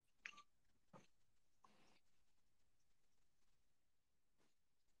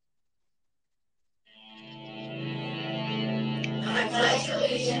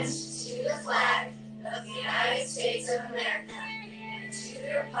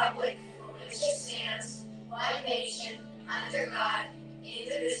republic for which it stands, one nation, under God,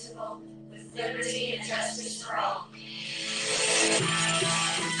 indivisible, with liberty and justice for all.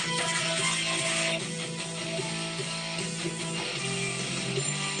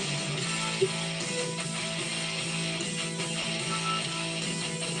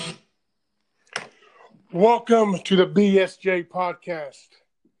 Welcome to the BSJ Podcast,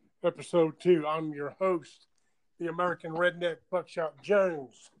 Episode 2. I'm your host, the American Redneck Buckshot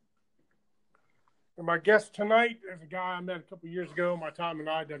Jones. And my guest tonight is a guy I met a couple years ago, my time in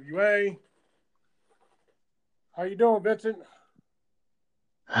IWA. How you doing, Vincent?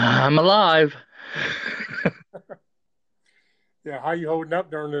 I'm alive. Yeah, how you holding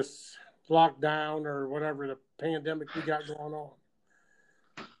up during this lockdown or whatever the pandemic we got going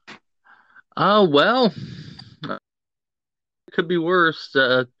on? Well, it could be worse.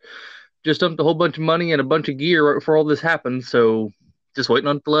 Just dumped a whole bunch of money and a bunch of gear right before all this happened, so just waiting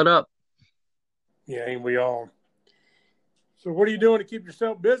on it to let up. Yeah, ain't we all? So what are you doing to keep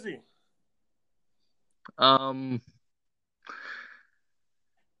yourself busy?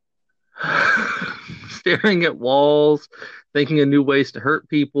 Staring at walls, thinking of new ways to hurt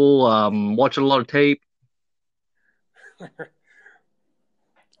people, watching a lot of tape.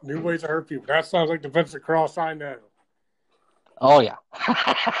 New ways to hurt people. That sounds like the Vincent Cross I know. Oh, yeah.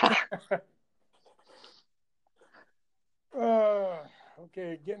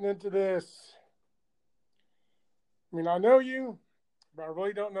 Okay, getting into this. I mean, I know you, but I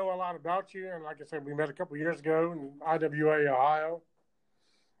really don't know a lot about you. And like I said, we met a couple years ago in IWA Ohio.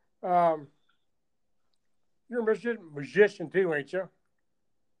 You're a musician too, ain't you?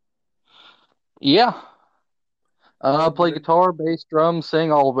 Yeah. I play guitar, bass, drums,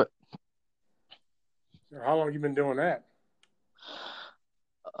 sing, all of it. How long have you been doing that?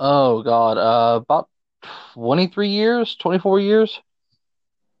 Oh, God. About 23 years, 24 years.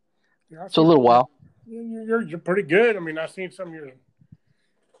 Yeah, it's a little while. You're pretty good. I mean, I've seen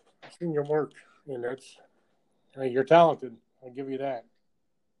your work, and you're talented. I'll give you that.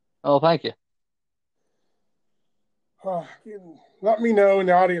 Oh, thank you. Let me know and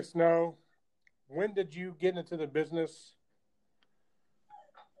the audience know, when did you get into the business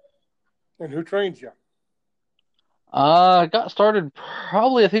and who trained you? I got started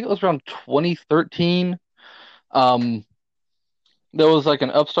probably, I think it was around 2013. There was like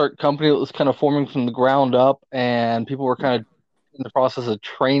an upstart company that was kind of forming from the ground up, and people were kind of in the process of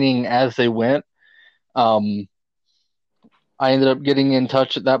training as they went. I ended up getting in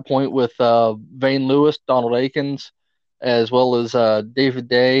touch at that point with Vane Lewis, Donald Akins, as well as David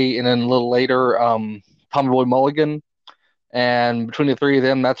Day, and then a little later, Tommy Boy Mulligan. And between the three of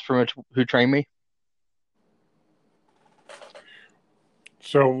them, that's pretty much who trained me.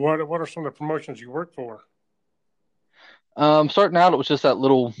 So what are some of the promotions you work for? Starting out, it was just that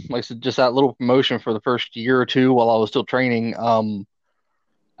little, like I said, just that little promotion for the first year or two while I was still training.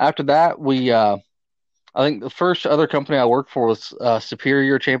 After that, I think the first other company I worked for was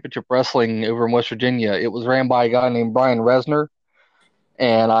Superior Championship Wrestling over in West Virginia. It was ran by a guy named Brian Resner,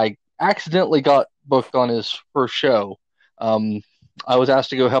 and I accidentally got booked on his first show. I was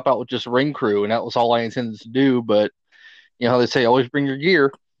asked to go help out with just ring crew, and that was all I intended to do, but you know how they say, always bring your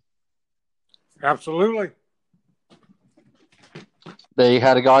gear. Absolutely. They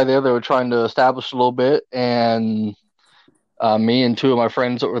had a guy there they were trying to establish a little bit, and me and two of my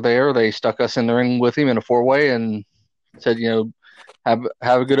friends that were there, they stuck us in the ring with him in a four-way and said, you know,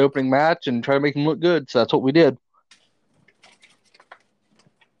 have a good opening match and try to make him look good. So that's what we did.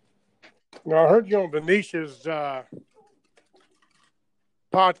 Now, I heard you on Venetia's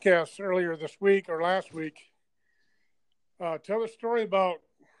podcast earlier this week or last week. Tell the story about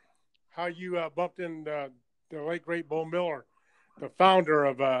how you bumped into the late, great Bo Miller, the founder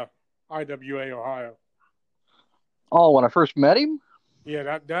of IWA Ohio. Oh, when I first met him?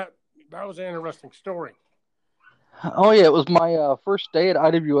 Yeah, that was an interesting story. Oh, yeah, it was my first day at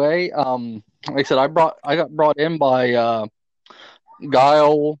IWA. Like I said, I got brought in by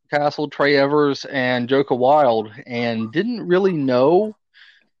Guile, Castle, Trey Evers, and Joka Wild, and didn't really know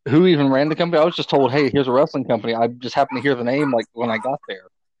who even ran the company. I was just told, hey, here's a wrestling company. I just happened to hear the name like when I got there.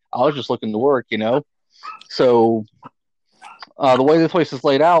 I was just looking to work, you know. So the way this place is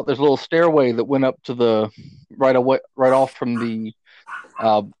laid out, there's a little stairway that went up to the right off from the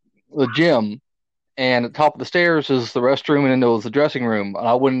gym, and at the top of the stairs is the restroom, and then there was the dressing room. And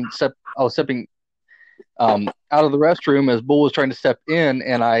I was stepping out of the restroom as Bull was trying to step in,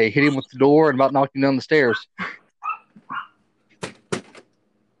 and I hit him with the door and about knocked him down the stairs.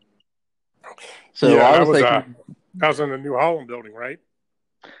 So yeah, I was thinking, that was in the New Holland building, right?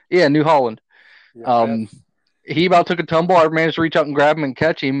 Yeah, New Holland. Yeah, he about took a tumble. I managed to reach out and grab him and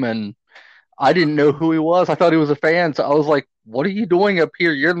catch him, and I didn't know who he was. I thought he was a fan, so I was like, "What are you doing up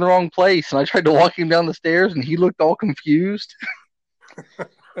here? You're in the wrong place." And I tried to walk him down the stairs, and he looked all confused.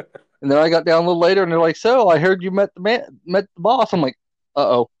 And then I got down a little later, and they're like, "So, I heard you met the boss." I'm like,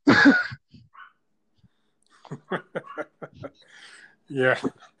 "Uh oh." Yeah.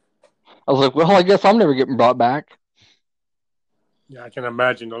 I was like, "Well, I guess I'm never getting brought back." Yeah, I can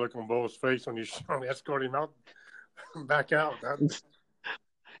imagine the look on Bull's face when you escort him out, back out.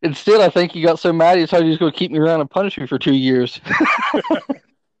 Instead, I think he got so mad he decided he was going to keep me around and punish me for 2 years.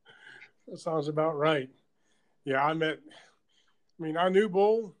 That sounds about right. Yeah, I knew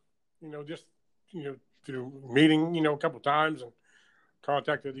Bull, just, through meeting, a couple times and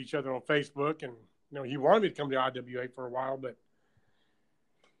contacted each other on Facebook. And, he wanted me to come to IWA for a while, but,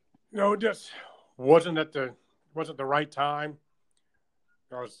 it just wasn't the right time.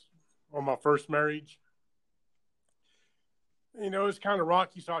 I was on my first marriage. It was kind of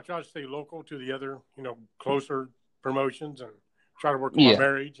rocky, so I tried to stay local to the other, closer promotions and try to work on my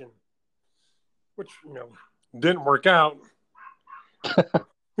marriage, and which, didn't work out.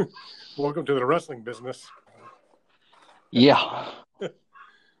 Welcome to the wrestling business. Yeah.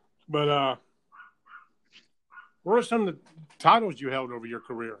 But what are some of the titles you held over your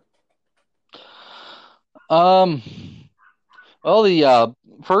career? Well, the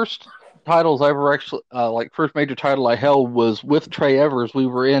first titles I ever actually, first major title I held was with Trey Evers. We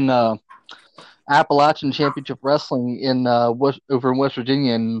were in Appalachian Championship Wrestling in over in West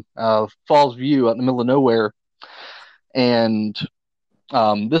Virginia in Falls View out in the middle of nowhere. And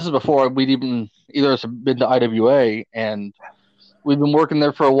this is before we'd even either of us had been to IWA, and we'd been working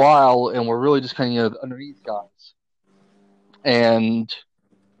there for a while, and we're really just kind of underneath guys. And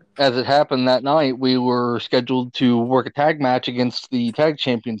as it happened that night, we were scheduled to work a tag match against the tag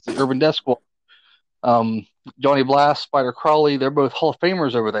champions, the Urban Death Squad. Johnny Blast, Spider Crawley, they're both Hall of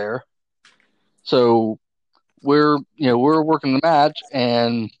Famers over there. So we're working the match,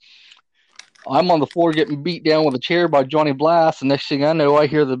 and I'm on the floor getting beat down with a chair by Johnny Blast. And next thing I know, I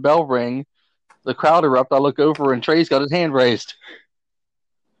hear the bell ring, the crowd erupt. I look over, and Trey's got his hand raised.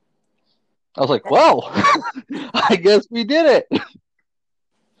 I was like, well, I guess we did it.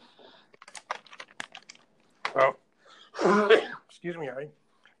 Oh, excuse me.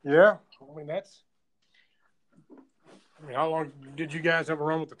 Yeah. How long did you guys have a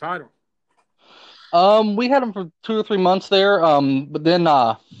run with the title? We had them for 2 or 3 months there. But then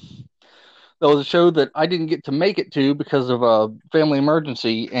there was a show that I didn't get to make it to because of a family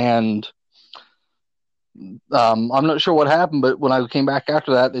emergency, and I'm not sure what happened. But when I came back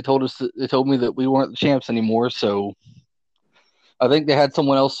after that, they told me that we weren't the champs anymore. So I think they had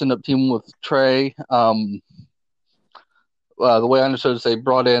someone else end up teaming with Trey. The way I understood is they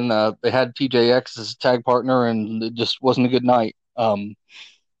brought in, they had TJX as a tag partner, and it just wasn't a good night. So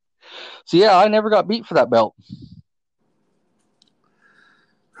yeah, I never got beat for that belt.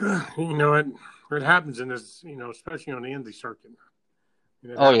 It happens in this, especially on the indie circuit.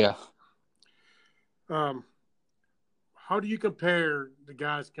 Oh yeah. How do you compare the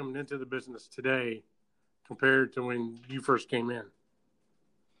guys coming into the business today compared to when you first came in?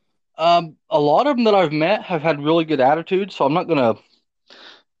 A lot of them that I've met have had really good attitudes, so I'm not gonna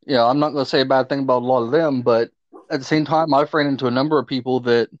say a bad thing about a lot of them. But at the same time, I've ran into a number of people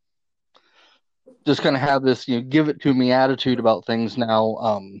that just kind of have this, give it to me attitude about things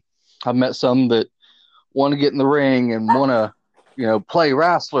now. I've met some that want to get in the ring and want to, play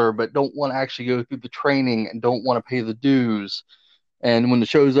wrestler, but don't want to actually go through the training and don't want to pay the dues. And when the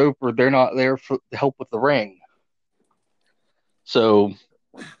show's over, they're not there to help with the ring. So,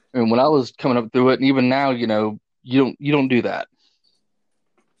 and when I was coming up through it, and even now, you don't do that.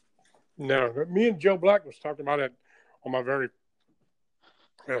 No, me and Joe Black was talking about it on my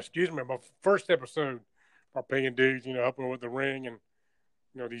my first episode about paying dues, helping with the ring, and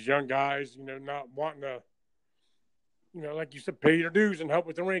these young guys, not wanting to, like you said, pay their dues and help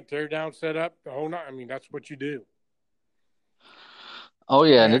with the ring, tear down, set up the whole night. I mean, that's what you do. Oh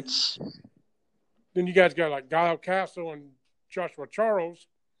yeah, and it's. Then you guys got like Guile Castle and Joshua Charles,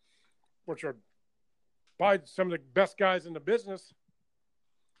 which are by some of the best guys in the business,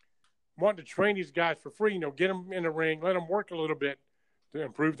 wanting to train these guys for free, get them in the ring, let them work a little bit to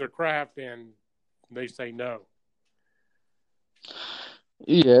improve their craft, and they say no.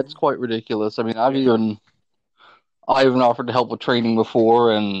 Yeah, it's quite ridiculous. I mean, I even offered to help with training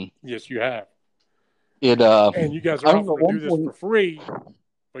before, and yes, you have. And you guys are offering to do this for free,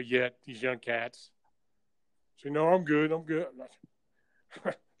 but yet these young cats say, "No, I'm good.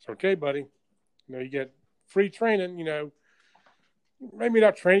 It's okay, buddy. You get free training. Maybe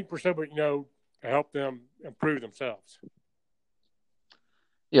not training per se, but to help them improve themselves.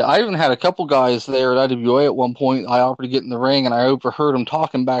 Yeah, I even had a couple guys there at IWA at one point. I offered to get in the ring, and I overheard them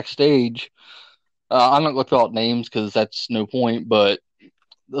talking backstage. I'm not going to throw out names because that's no point, but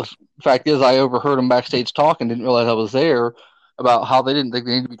the fact is I overheard them backstage talking, didn't realize I was there, about how they didn't think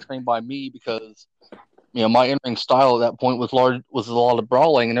they needed to be trained by me because, my in-ring style at that point was a lot of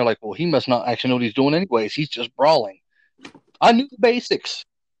brawling, and they're like, well, he must not actually know what he's doing anyways. He's just brawling. I knew the basics.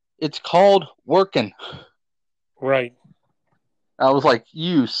 It's called working. Right. I was like,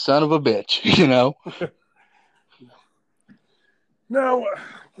 you son of a bitch, No,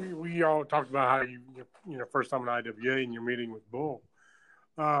 we all talked about how you first time in IWA and you're meeting with Bull.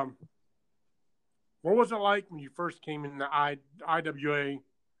 What was it like when you first came in the IWA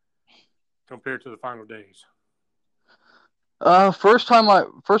compared to the final days? First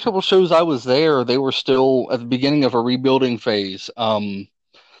couple shows I was there, they were still at the beginning of a rebuilding phase.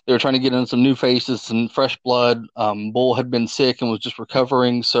 They were trying to get in some new faces, some fresh blood. Bull had been sick and was just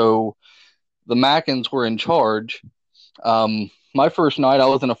recovering, so the Mackins were in charge. My first night, I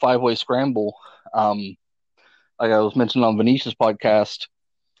was in a 5-way scramble. Like I was mentioning on Venetia's podcast,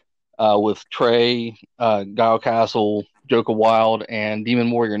 with Trey, Guile Castle, Joker Wild, and Demon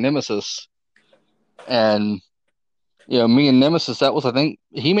Warrior Nemesis. And, me and Nemesis, that was, I think,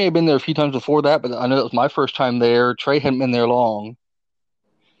 he may have been there a few times before that, but I know that was my first time there. Trey hadn't been there long.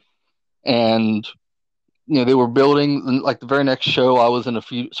 And, they were building, like the very next show, I was in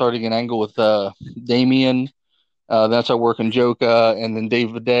starting an angle with Damien. That's our work in Joka, and then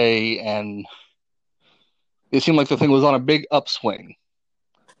David Day, and it seemed like the thing was on a big upswing.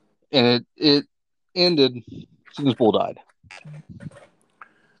 And it ended as soon as Bull died.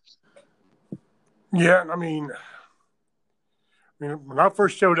 Yeah, I mean, when I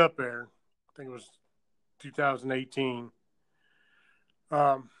first showed up there, I think it was 2018.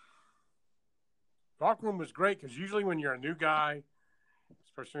 Locker room was great because usually when you're a new guy,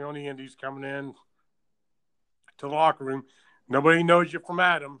 especially on the indies coming in to the locker room, nobody knows you from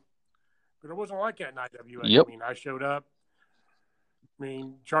Adam. But it wasn't like that in IWA. Yep. I showed up.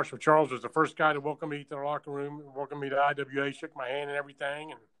 Joshua Charles was the first guy to welcome me to the locker room, welcome me to IWA, shook my hand and everything.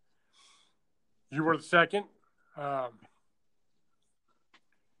 And you were the second. Dan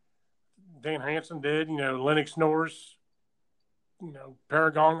Hansen did, Lennox Norris,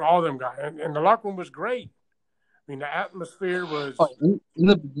 Paragon, all of them guys. And the locker room was great. The atmosphere was... In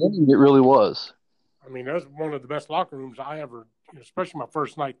the beginning, it really was. That was one of the best locker rooms I ever, especially my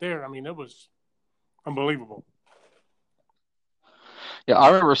first night there. It was unbelievable. Yeah, I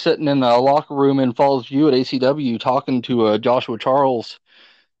remember sitting in the locker room in Falls View at ACW talking to Joshua Charles,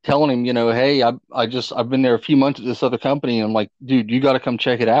 telling him, hey, I've been there a few months at this other company, and I'm like, dude, you got to come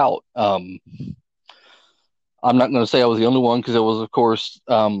check it out. I'm not going to say I was the only one because it was, of course,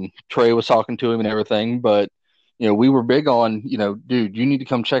 Trey was talking to him and everything, but we were big on, dude, you need to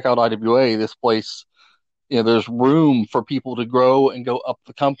come check out IWA. This place, there's room for people to grow and go up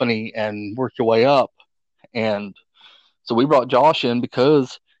the company and work your way up. And so we brought Josh in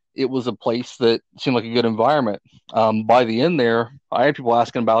because it was a place that seemed like a good environment. By the end there, I had people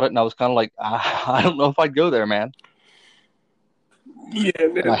asking about it, and I was kind of like, I don't know if I'd go there, man. Yeah,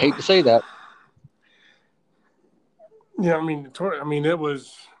 and I hate to say that. Yeah, it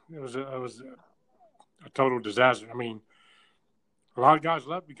was a total disaster. A lot of guys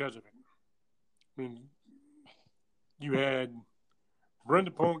left because of it. You had Brenda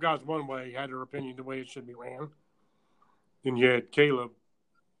pulling guys one way, had her opinion the way it should be ran. Then you had Caleb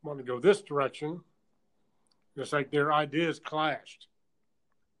wanting to go this direction. It's like their ideas clashed.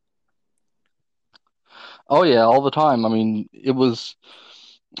 Oh, yeah, all the time. It was,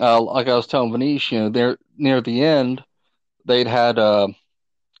 like I was telling Venice, there near the end, they'd had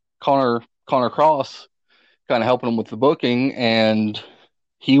Connor Cross kind of helping him with the booking, and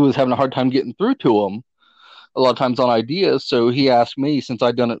he was having a hard time getting through to him a lot of times on ideas. So he asked me, since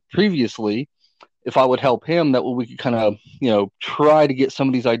I'd done it previously, if I would help him, that way we could kind of, try to get some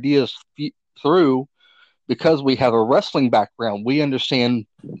of these ideas through, because we have a wrestling background. We understand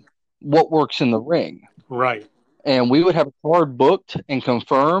what works in the ring. Right. And we would have a card booked and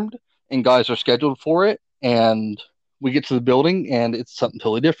confirmed, and guys are scheduled for it, and we get to the building, and it's something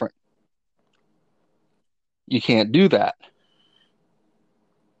totally different. You can't do that.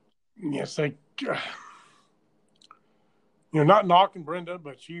 Yes, not knocking Brenda,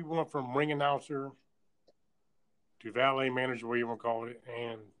 but she went from ring announcer to valet manager, whatever you want to call it,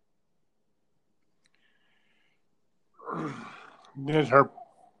 and then her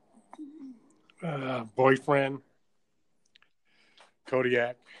boyfriend,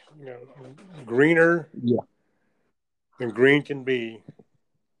 Kodiak, greener than green can be,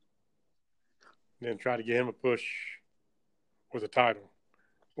 and then try to get him a push with a title.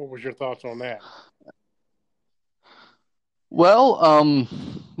 What was your thoughts on that? Well,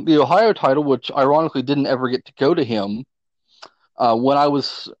 the Ohio title, which ironically didn't ever get to go to him, when I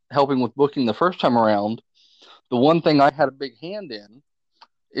was helping with booking the first time around, the one thing I had a big hand in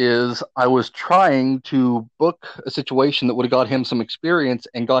is I was trying to book a situation that would have got him some experience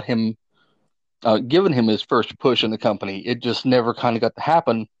and got him, given him his first push in the company. It just never kind of got to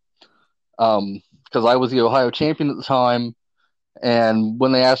happen because I was the Ohio champion at the time. And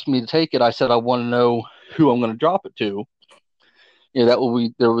when they asked me to take it, I said I want to know who I'm going to drop it to. That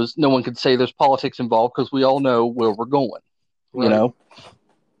way there was no one could say there's politics involved because we all know where we're going. Right.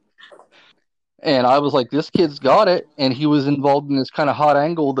 And I was like, this kid's got it, and he was involved in this kind of hot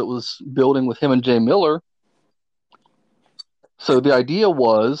angle that was building with him and Jay Miller. So the idea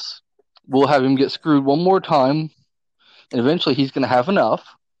was, we'll have him get screwed one more time, and eventually he's going to have enough,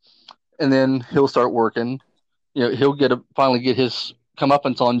 and then he'll start working. He'll finally get his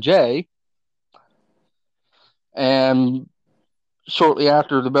comeuppance on Jay, and shortly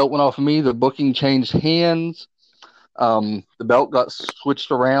after the belt went off of me, the booking changed hands. The belt got switched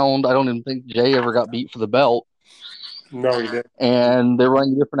around. I don't even think Jay ever got beat for the belt. No, he didn't. And they're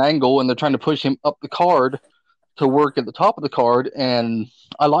running a different angle, and they're trying to push him up the card to work at the top of the card. And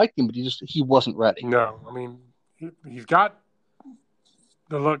I liked him, but he wasn't ready. No, I mean, he's got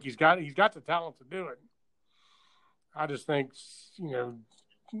the look. He's got the talent to do it. I just think,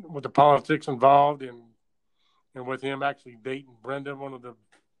 with the politics involved and with him actually dating Brenda, one of the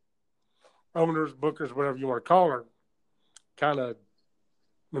owners, bookers, whatever you want to call her, kind of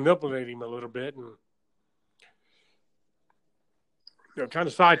manipulate him a little bit and kind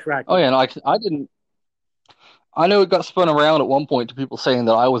of sidetrack him. Oh yeah, and I didn't. I know it got spun around at one point to people saying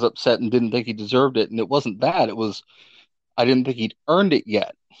that I was upset and didn't think he deserved it, and it wasn't that. It was I didn't think he'd earned it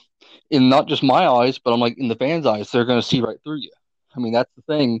yet. In not just my eyes, but I'm like in the fans' eyes, they're going to see right through you. I mean, that's the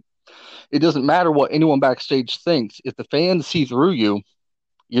thing. It doesn't matter what anyone backstage thinks. If the fans see through you,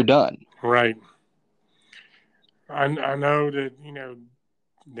 you're done. Right. I know that,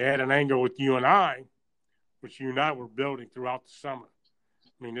 they had an angle with you and I, which you and I were building throughout the summer.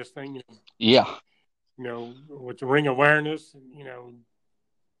 I mean, this thing, yeah. With the ring awareness,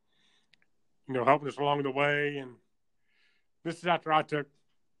 helping us along the way. And this is after I took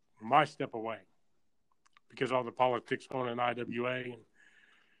my step away because of all the politics going in IWA. And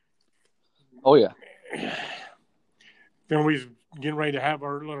oh, yeah. Then we was getting ready to have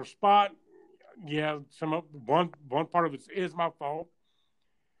our little spot. Yeah, one part of it is my fault.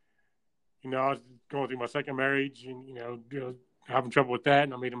 I was going through my second marriage and, having trouble with that,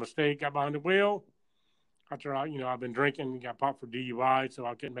 and I made a mistake, got behind the wheel. After I've been drinking, got popped for DUI, so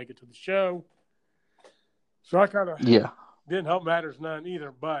I couldn't make it to the show. So I kind of didn't help matters none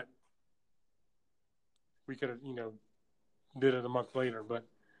either, but we could have, did it a month later. But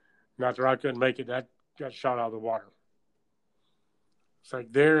after I couldn't make it, that got shot out of the water. It's like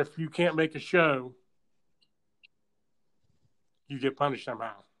if you can't make a show, you get punished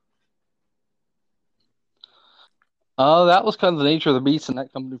somehow. That was kind of the nature of the beast in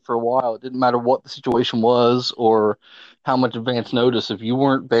that company for a while. It didn't matter what the situation was or how much advance notice. If you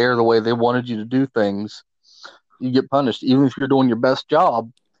weren't there the way they wanted you to do things, you get punished. Even if you're doing your best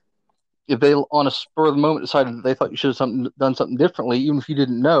job, if they, on a spur of the moment, decided that they thought you should have done something differently, even if you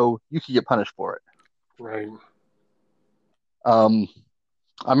didn't know, you could get punished for it. Right.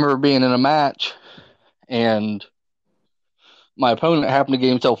 I remember being in a match, and my opponent happened to get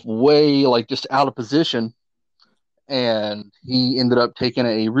himself way, just out of position, and he ended up taking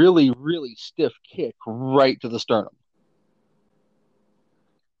a really, really stiff kick right to the sternum.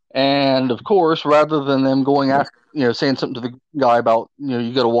 And of course, rather than them going after, saying something to the guy about,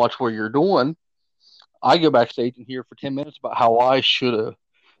 you got to watch where you're doing, I go backstage and hear for 10 minutes about how I should have,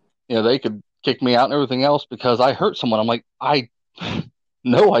 they could kick me out and everything else because I hurt someone. I'm like,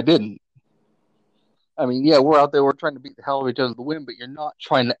 no, I didn't. I mean, yeah, we're out there, we're trying to beat the hell out of each other to win, but you're not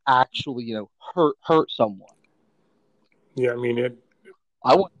trying to actually, hurt someone. Yeah, I mean,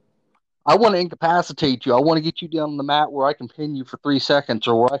 I want to incapacitate you. I want to get you down on the mat where I can pin you for 3 seconds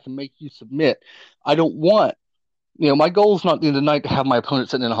or where I can make you submit. I don't want, my goal is not at the end of the night to have my opponent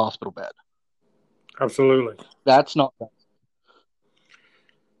sitting in a hospital bed. Absolutely. That's not that.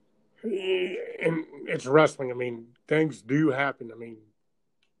 And it's wrestling. I mean, things do happen. I mean,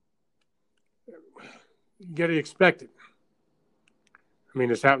 you got to expect it. I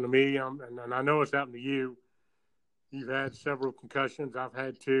mean, it's happened to me, and I know it's happened to you. You've had several concussions. I've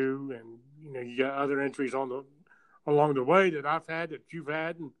had 2, and you got other injuries along the way that I've had, that you've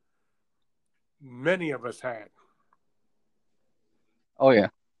had, and many of us had. Oh yeah.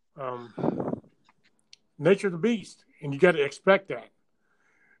 nature of the beast, and you got to expect that.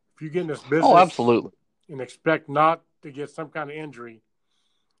 If you get in this business, Oh, absolutely, and expect not to get some kind of injury,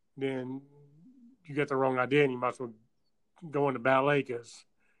 then you get the wrong idea, and you might as well go into ballet because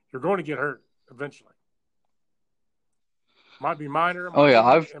you're going to get hurt eventually. Might be minor.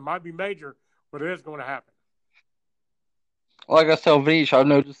 It might be major, but it is going to happen. Like I tell Vanish, I've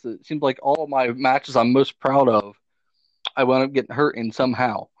noticed that it seems like all of my matches I'm most proud of, I wound up getting hurt in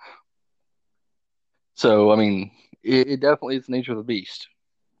somehow. So, I mean, it definitely is the nature of the beast.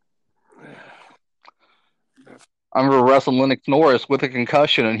 I remember wrestling Lennox Norris with a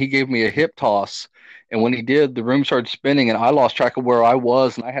concussion, and he gave me a hip toss. And when he did, the room started spinning, and I lost track of where I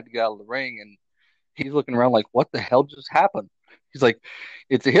was, and I had to get out of the ring. And he's looking around like, what the hell just happened? He's like,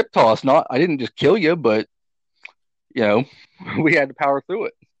 it's a hip toss. I didn't just kill you, but, we had to power through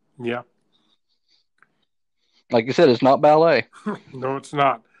it. Yeah. Like you said, it's not ballet. No, it's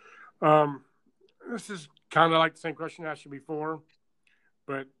not. This is kind of like the same question I asked you before,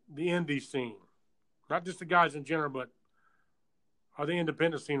 but the indie scene, not just the guys in general, but how the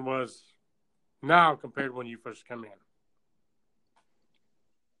independent scene was now compared to when you first come in.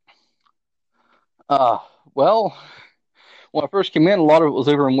 Well, when I first came in, a lot of it was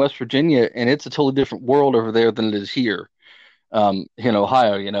over in West Virginia, and it's a totally different world over there than it is here in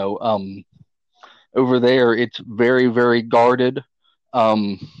Ohio. Over there, it's very, very guarded.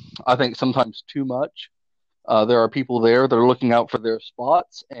 I think sometimes too much. There are people there that are looking out for their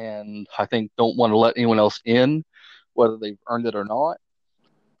spots, and I think don't want to let anyone else in, whether they've earned it or not.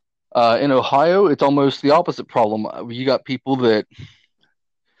 In Ohio, it's almost the opposite problem. You got people that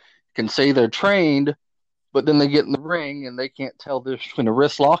can say they're trained, but then they get in the ring and they can't tell the difference between a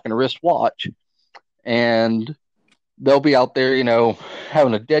wrist lock and a wrist watch. And they'll be out there,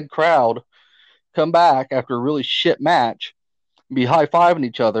 having a dead crowd, come back after a really shit match, be high-fiving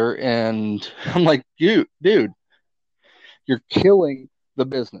each other. And I'm like, dude, you're killing the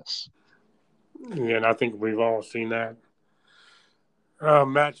business. Yeah, and I think we've all seen that.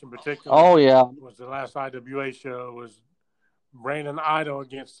 Match in particular. Oh, yeah. Was the last IWA show. Was Brandon Idol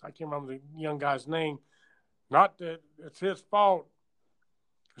against, I can't remember the young guy's name. Not that it's his fault,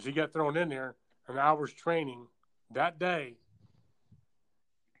 because he got thrown in there an hour's training that day.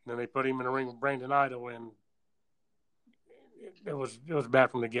 Then they put him in the ring with Brandon Idol, and it was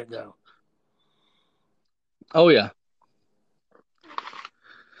bad from the get-go. Oh, yeah.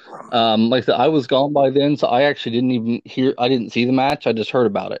 Like I said, I was gone by then, so I actually I didn't see the match. I just heard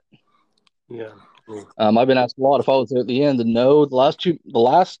about it. Yeah. I've been asked a lot if I was there at the end, and no, the last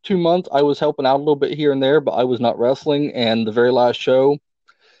 2 months I was helping out a little bit here and there, but I was not wrestling. And the very last show,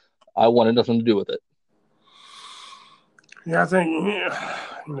 I wanted nothing to do with it. Yeah, I think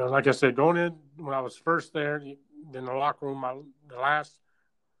like I said, going in when I was first there, in the locker room, the last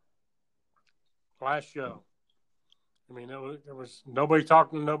show. I mean, there was nobody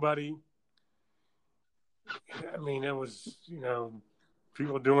talking to nobody. I mean, it was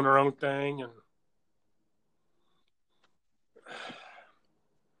people doing their own thing, and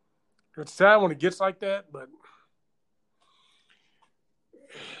it's sad when it gets like that, but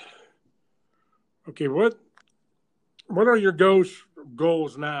okay, what are your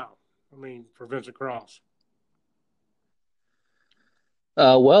goals now? I mean, for Vincent Cross.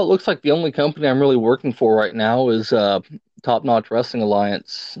 Well, it looks like the only company I'm really working for right now is Top Notch Wrestling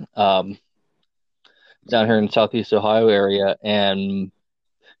Alliance down here in Southeast Ohio area, and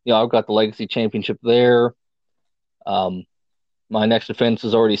I've got the Legacy Championship there. My next defense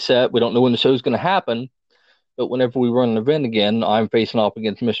is already set. We don't know when the show's going to happen, but whenever we run an event again, I'm facing off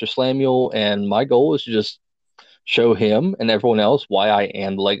against Mr. Slamuel, and my goal is to just show him and everyone else why I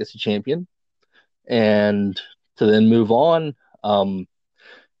am the Legacy Champion, and to then move on. I'm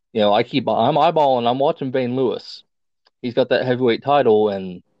eyeballing. I'm watching Vane Lewis. He's got that heavyweight title,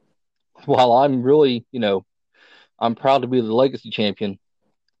 and while I'm really, I'm proud to be the Legacy Champion,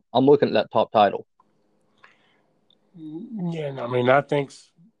 I'm looking at that top title. Yeah, I mean, I think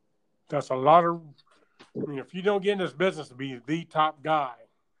that's a lot of. I mean, if you don't get in this business to be the top guy,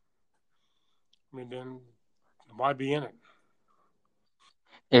 I mean, then why be in it?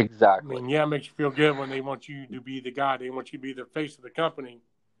 Exactly. I mean, yeah, it makes you feel good when they want you to be the guy. They want you to be the face of the company.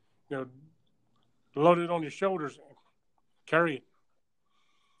 Load it on your shoulders, and carry it.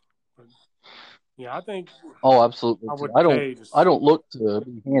 But, yeah, I think. Oh, absolutely. I don't look to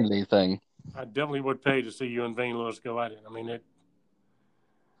be handed anything. I definitely would pay to see you and Vane Lewis go at it. I mean,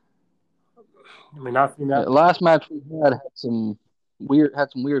 I've seen that. Last match we had some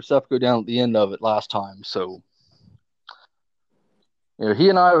weird stuff go down at the end of it last time. So, he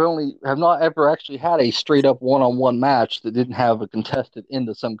and I have not ever actually had a straight up one-on-one match that didn't have a contested end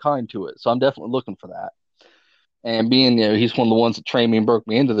of some kind to it. So I'm definitely looking for that. And being, he's one of the ones that trained me and broke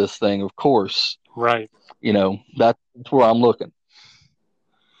me into this thing, of course. Right. That's where I'm looking.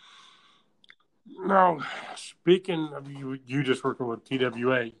 Now, speaking of you just working with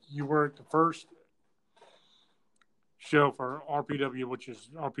TWA, you were at the first show for RPW, which is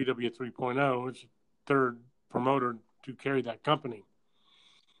RPW 3.0. It's the third promoter to carry that company.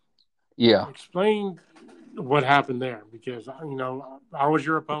 Yeah. Explain what happened there, because, I was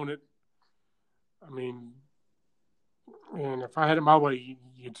your opponent. I mean, and if I had it my way,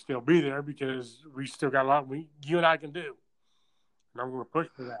 you'd still be there, because we still got a lot you and I can do. And I'm going to push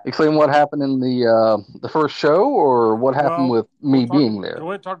for that. Explain what happened in the first show, or what happened with me being there. Go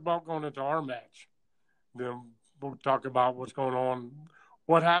ahead and talk about going into our match. Then we'll talk about what's going on,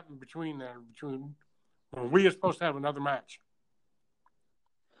 what happened between when we were supposed to have another match.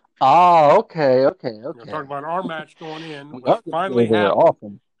 Okay. Talk about our match going in, which finally happened.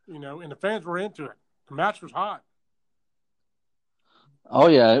 Awesome. And the fans were into it. The match was hot. Oh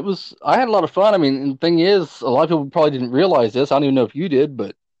yeah, it was. I had a lot of fun. I mean, and the thing is, a lot of people probably didn't realize this. I don't even know if you did,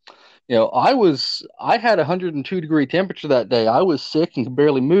 but I had 102-degree temperature that day. I was sick and could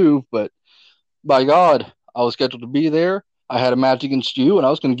barely move, but by God, I was scheduled to be there. I had a match against you, and I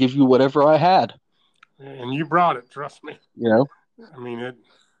was going to give you whatever I had. And you brought it, trust me. I mean it.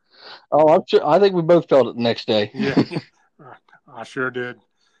 Oh, I'm sure. I think we both felt it the next day. Yeah, I sure did.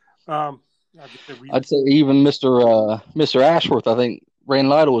 I'd say even Mr. Ashworth, I think Ray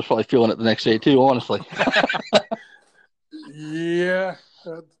Lytle was probably feeling it the next day too, honestly. Yeah.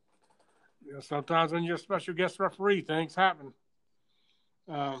 Sometimes when you're a special guest referee, things happen.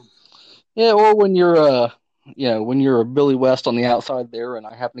 Yeah, or when you're when you're a Billy West on the outside there, and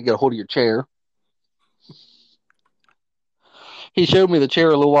I happen to get a hold of your chair. He showed me the chair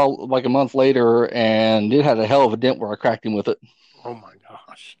a little while, like a month later, and it had a hell of a dent where I cracked him with it. Oh my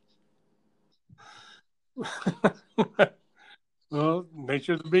gosh. Well,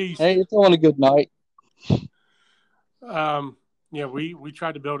 nature of the beast. Hey, it's on a good night. Yeah, we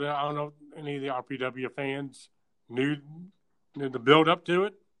tried to build it. I don't know if any of the RPW fans knew the build up to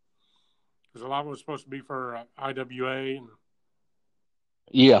it, because a lot of it was supposed to be for IWA and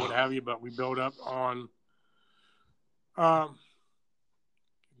what have you, but we built up on.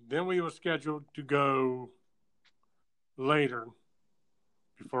 Then we were scheduled to go later,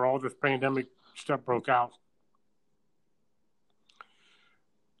 before all this pandemic stuff broke out.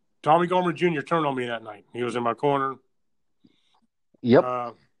 Tommy Gorman Jr. turned on me that night. He was in my corner. Yep.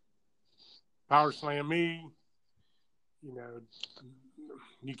 Power slam me.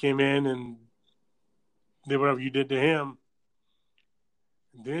 You came in and did whatever you did to him.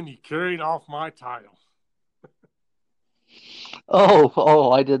 And then you carried off my title.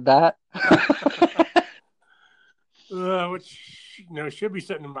 Oh, I did that. Which should be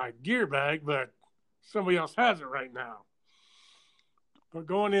sitting in my gear bag, but somebody else has it right now. But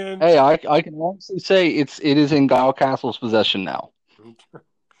going in, hey, I can honestly say it is in Guile Castle's possession now.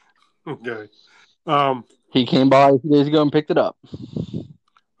 Okay. He came by a few days ago and picked it up.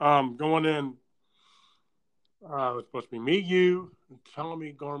 Going in, it was supposed to be me, you, and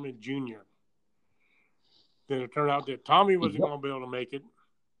Tommy Gorman Jr. Then it turned out that Tommy wasn't going to be able to make it,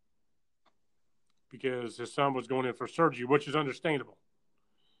 because his son was going in for surgery, which is understandable.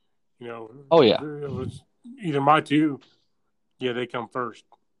 Oh yeah. It was either my two. Yeah, they come first.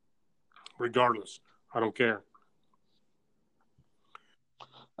 Regardless, I don't care.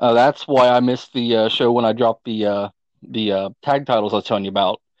 That's why I missed the show when I dropped the tag titles I was telling you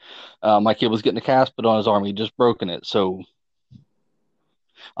about. My kid was getting a cast put on his arm. He just broken it, so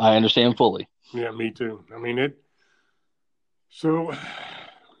I understand fully. Yeah, me too. I mean it. So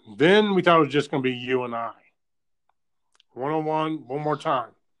then we thought it was just going to be you and I, 1-on-1, one more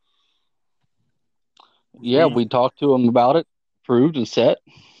time. Yeah, we talked to him about it, approved and set.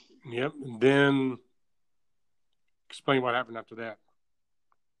 Yep, and then explain what happened after that.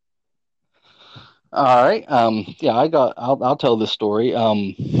 All right. I'll tell this story.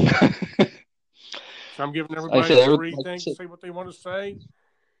 So I'm giving everybody free things to say what they want to say.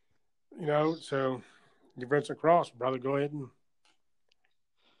 So you're Vincent Cross, brother. Go ahead and.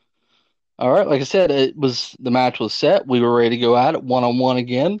 All right. Like I said, the match was set. We were ready to go at it 1-on-1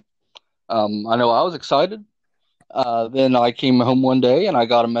 again. I know I was excited. Then I came home one day and I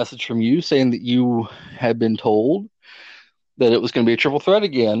got a message from you saying that you had been told that it was going to be a triple threat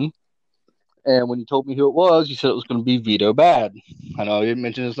again. And when you told me who it was, you said it was going to be Vito Bad. I know I didn't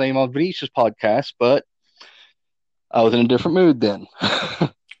mention his name on Venetia's podcast, but I was in a different mood then.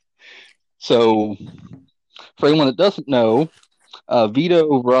 So, for anyone that doesn't know, Vito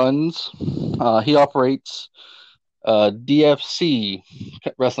he operates DFC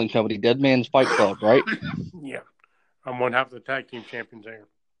wrestling company, Dead Man's Fight Club, right? Yeah. I'm one half of the tag team champions there.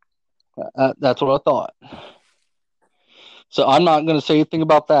 That's what I thought. So I'm not going to say anything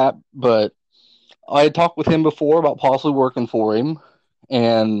about that, but I had talked with him before about possibly working for him,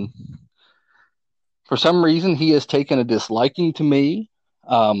 and for some reason he has taken a disliking to me.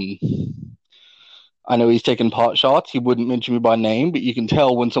 I know he's taken pot shots. He wouldn't mention me by name, but you can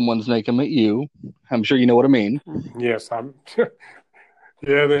tell when someone's making them at you. I'm sure you know what I mean. Yes, I'm. Yeah,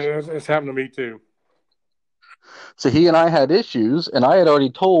 it's happened to me too. So he and I had issues, and I had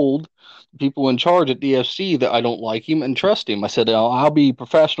already told people in charge at DFC that I don't like him and trust him. I said, I'll be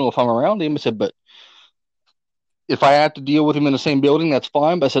professional if I'm around him. I said, but if I have to deal with him in the same building, that's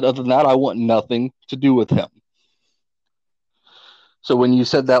fine. But I said, other than that, I want nothing to do with him. So when you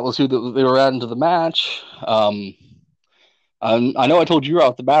said that was who they were adding to the match, I know I told you right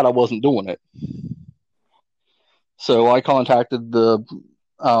off the bat I wasn't doing it. So I contacted the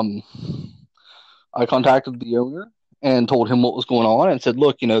owner and told him what was going on and said,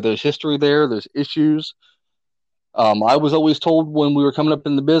 look, there's history there, there's issues. I was always told when we were coming up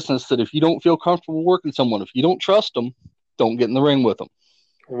in the business that if you don't feel comfortable working with someone, if you don't trust them, don't get in the ring with them.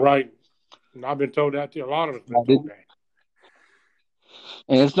 Right. And I've been told that too. A lot of us been told that.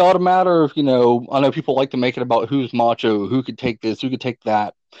 And it's not a matter of, I know people like to make it about who's macho, who could take this, who could take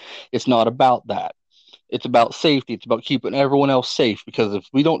that. It's not about that. It's about safety. It's about keeping everyone else safe, because if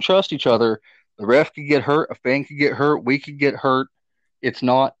we don't trust each other, the ref could get hurt, a fan could get hurt, we could get hurt. It's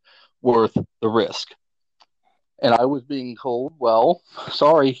not worth the risk. And I was being told, well,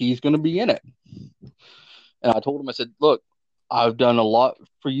 sorry, he's going to be in it. And I told him, I said, look, I've done a lot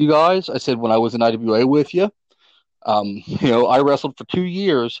for you guys. I said, when I was in IWA with you, I wrestled for 2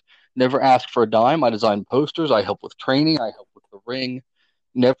 years, never asked for a dime. I designed posters. I helped with training. I helped with the ring.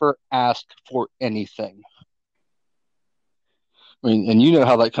 Never asked for anything. I mean, and you know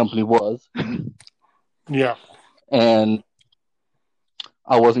how that company was. Yeah. And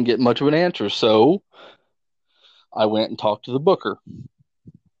I wasn't getting much of an answer. So I went and talked to the booker,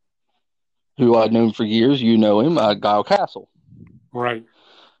 who I'd known for years. You know him, Guile Castle. Right.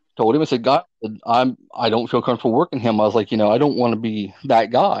 Told him, I said, God, I don't feel comfortable working him. I was like, I don't want to be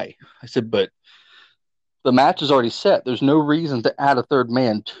that guy. I said, but the match is already set. There's no reason to add a third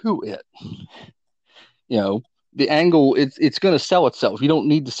man to it. The angle, it's going to sell itself. You don't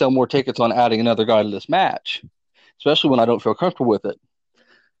need to sell more tickets on adding another guy to this match, especially when I don't feel comfortable with it.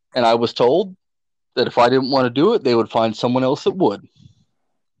 And I was told that if I didn't want to do it, they would find someone else that would.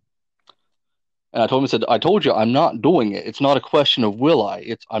 And I told him, I said, I told you I'm not doing it. It's not a question of will I.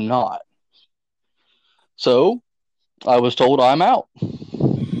 It's I'm not. So I was told I'm out.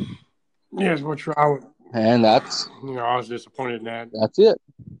 Yes, which I would. And that's. I was disappointed in that. That's it.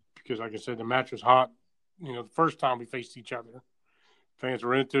 Because, like I said, the match was hot. The first time we faced each other, fans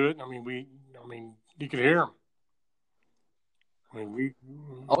were into it. I mean, you could hear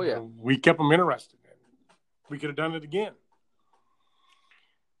them. We kept them interested. We could have done it again.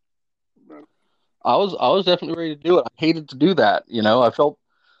 I was definitely ready to do it. I hated to do that. I felt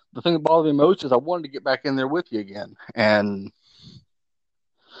the thing that bothered me most is I wanted to get back in there with you again. And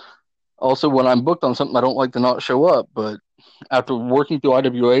also, when I'm booked on something, I don't like to not show up. But after working through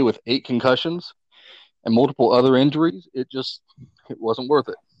IWA with 8 concussions and multiple other injuries, it wasn't worth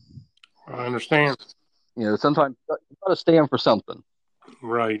it. I understand. Sometimes you got to stand for something.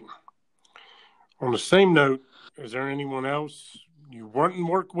 Right. On the same note, is there anyone else you want to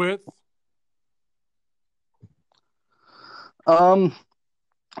work with? I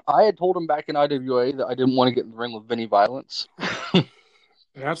had told him back in IWA that I didn't want to get in the ring with Vinny Violence.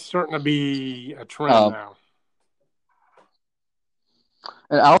 That's starting to be a trend now.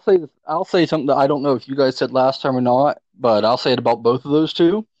 And I'll say something that I don't know if you guys said last time or not, but I'll say it about both of those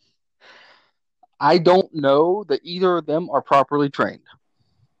two. I don't know that either of them are properly trained.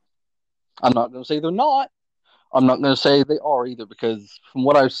 I'm not going to say they're not. I'm not going to say they are either, because from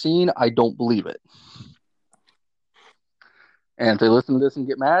what I've seen, I don't believe it. And if they listen to this and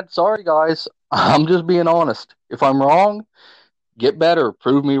get mad, sorry guys, I'm just being honest. If I'm wrong, get better,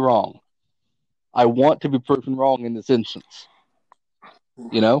 prove me wrong. I want to be proven wrong in this instance.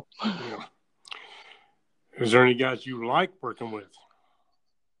 Yeah. Is there any guys you like working with?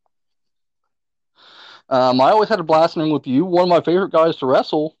 I always had a blast in the ring with you. One of my favorite guys to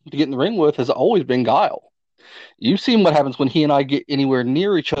wrestle, to get in the ring with, has always been Guile. You've seen what happens when he and I get anywhere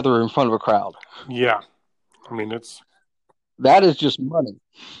near each other in front of a crowd. Yeah. That is just money.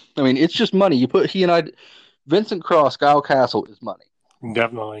 It's just money. You put he and I, Vincent Cross, Guile Castle is money.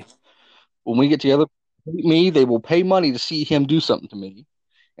 Definitely. When we get together, they will pay money to see him do something to me.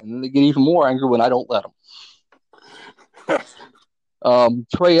 And then they get even more angry when I don't let them.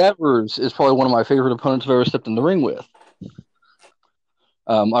 Trey Evers is probably one of my favorite opponents I've ever stepped in the ring with.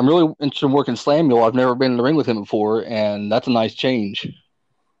 I'm really interested in working Slamuel. I've never been in the ring with him before, and that's a nice change.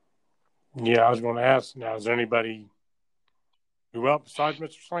 Yeah, I was going to ask now, is there anybody who else besides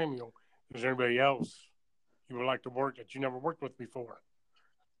Mr. Slamuel? Is there anybody else you would like to work that you never worked with before?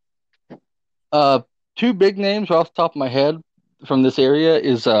 Two big names off the top of my head from this area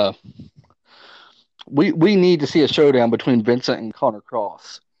is we need to see a showdown between Vincent and Connor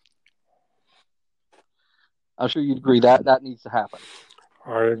Cross. I'm sure you'd agree that needs to happen.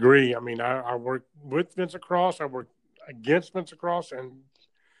 I agree. I mean, I worked with Vincent Cross. I worked against Vincent Cross, and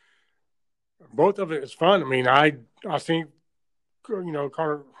both of it is fun. I mean, I think,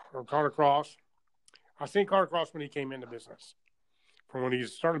 Connor Cross. I seen Connor Cross when he came into business, from when he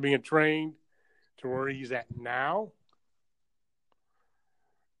started being trained to where he's at now,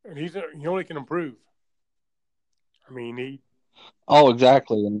 and he only can improve. I mean, Oh,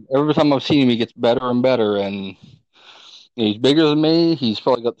 exactly. And every time I've seen him, he gets better and better. And he's bigger than me. He's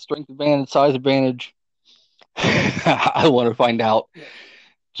probably got the strength advantage, size advantage. I want to find out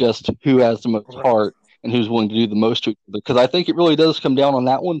just who has the most heart and who's willing to do the most to each other. Because I think it really does come down on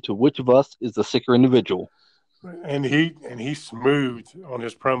that one to which of us is the sicker individual. And he's smooth on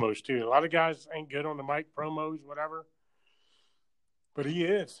his promos too. A lot of guys ain't good on the mic promos, whatever, but he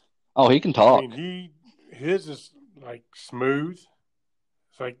is. Oh, he can talk. I mean, his is like smooth.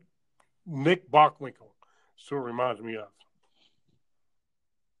 It's like Nick Bockwinkel. Sort of reminds me of.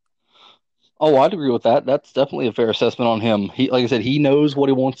 Oh, I'd agree with that. That's definitely a fair assessment on him. Like I said, he knows what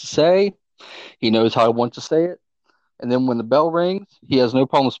he wants to say. He knows how he wants to say it. And then when the bell rings, he has no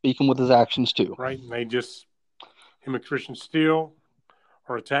problem speaking with his actions too. Right, and him and Christian Steele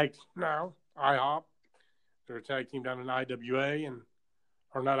are a tag now. IHOP. They're a tag team down in IWA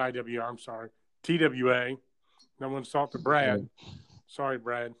or not IWA. I'm sorry, TWA. No one saw to Brad. Sorry,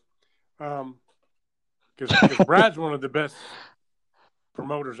 Brad. Because Brad's one of the best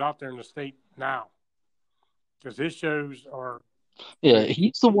promoters out there in the state now. Because his shows are. Yeah,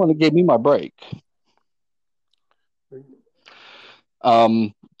 he's the one that gave me my break.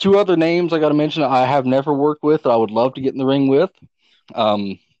 Two other names I got to mention I have never worked with that I would love to get in the ring with.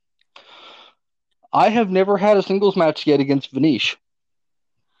 I have never had a singles match yet against Vanish.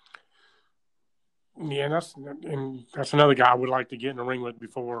 Yeah, that's another guy I would like to get in the ring with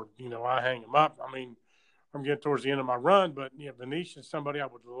before I hang him up. I mean, I'm getting towards the end of my run, but yeah, Vanish is somebody I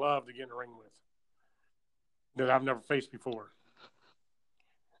would love to get in the ring with that I've never faced before.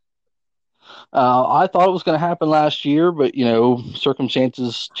 I thought it was going to happen last year, but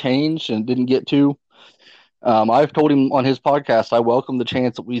circumstances changed and didn't get to. I've told him on his podcast I welcome the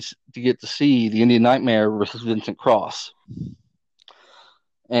chance that to get to see the Indian Nightmare versus Vincent Cross.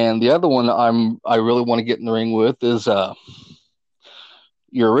 And the other one I really want to get in the ring with is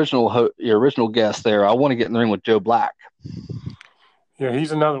your original guest there. I want to get in the ring with Joe Black. Yeah,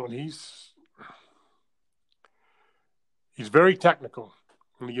 he's another one. He's very technical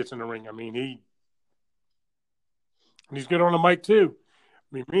when he gets in the ring. I mean, he's good on the mic too.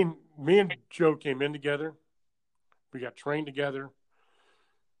 I mean, me and Joe came in together. We got trained together.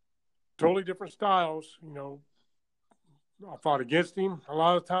 Totally different styles. I fought against him a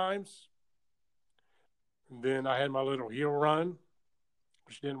lot of times. And then I had my little heel run,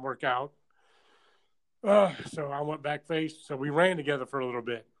 which didn't work out. So I went back face. So we ran together for a little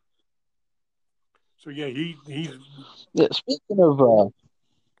bit. So yeah, he's. Yeah, speaking of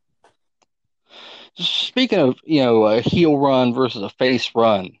a heel run versus a face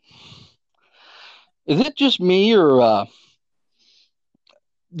run, is it just me or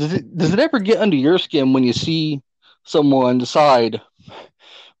does it ever get under your skin when you see someone decide,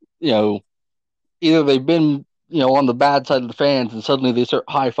 either they've been on the bad side of the fans and suddenly they start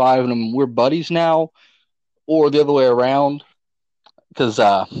high-fiving them, we're buddies now, or the other way around? Because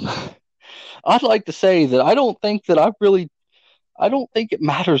I'd like to say that I don't think it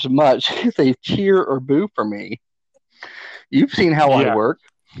matters much if they cheer or boo for me. You've seen how I work.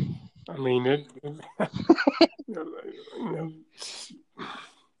 I mean,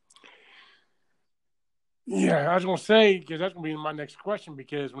 yeah, I was going to say, because that's going to be my next question,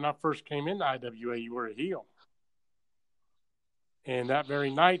 because when I first came into IWA, you were a heel. And that very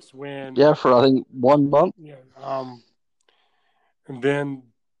night's when... Yeah, for I think 1 month. Yeah. And then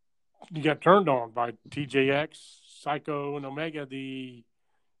you got turned on by TJX, Psycho, and Omega, the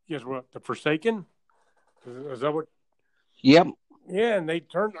Forsaken? Is that what? Yep. Yeah, and they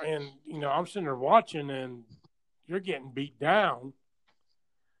turned, and I'm sitting there watching, and you're getting beat down,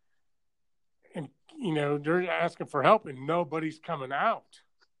 and they're asking for help, and nobody's coming out.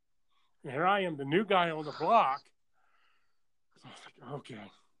 And here I am, the new guy on the block. I was like, Okay.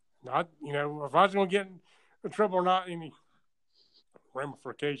 Not, if I was going to get in trouble or not, any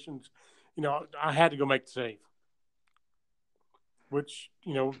ramifications, I had to go make the save, which,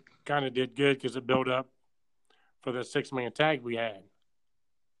 kind of did good because it built up for the 6-man tag we had.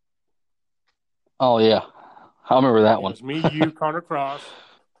 Oh, yeah. I remember that It one. was me, you, Connor Cross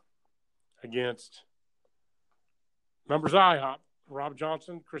against members IHOP, Rob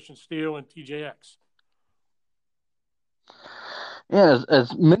Johnson, Christian Steele, and TJX. Yeah,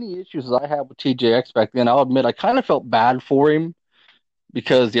 as many issues as I had with TJX back then, I'll admit I kind of felt bad for him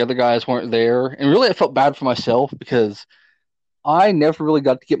because the other guys weren't there. And really, I felt bad for myself because I never really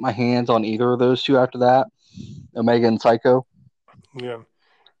got to get my hands on either of those two after that, Omega and Psycho. Yeah.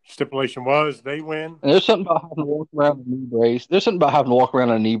 Stipulation was they win. And there's something about having to walk around in a knee brace. There's something about having to walk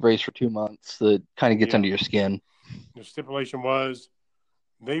around in a knee brace for 2 months that kind of gets under your skin. The stipulation was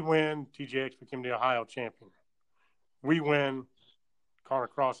they win, TJX became the Ohio champion. We win, Connor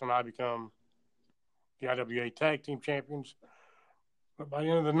Cross and I become the IWA Tag Team Champions. But by the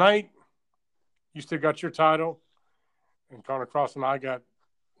end of the night, you still got your title, and Connor Cross and I got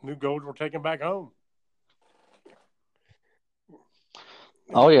new gold we're taking back home.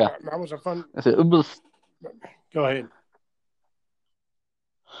 Oh, yeah. That was a fun. It was. Go ahead.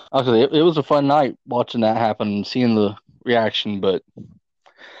 Actually, it was a fun night watching that happen and seeing the reaction, but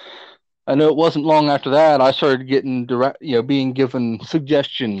I know it wasn't long after that I started getting being given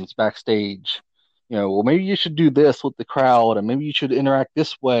suggestions backstage. Well, maybe you should do this with the crowd, and maybe you should interact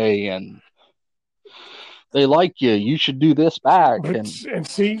this way, and they like you. You should do this back. And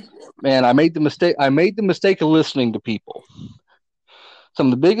see, man, I made the mistake of listening to people. Some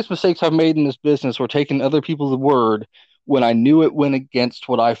of the biggest mistakes I've made in this business were taking other people's word when I knew it went against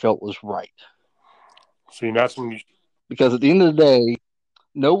what I felt was right. See, that's when because at the end of the day,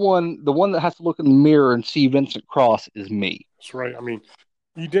 the one that has to look in the mirror and see Vincent Cross is me. That's right. I mean,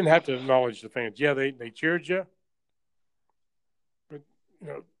 you didn't have to acknowledge the fans. Yeah, they cheered you. But,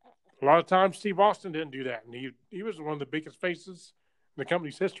 a lot of times Steve Austin didn't do that. And he was one of the biggest faces in the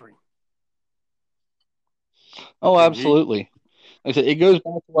company's history. Oh, absolutely. Like I said, it goes back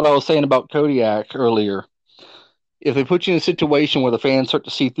to what I was saying about Kodiak earlier. If they put you in a situation where the fans start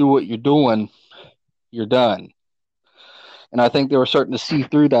to see through what you're doing, you're done. And I think they were starting to see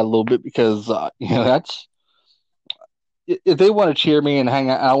through that a little bit because, that's if they want to cheer me and hang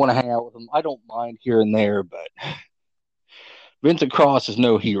out, I want to hang out with them. I don't mind here and there, but Vincent Cross is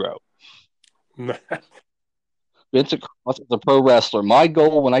no hero. Vincent Cross is a pro wrestler. My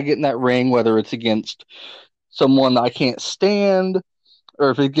goal when I get in that ring, whether it's against someone I can't stand or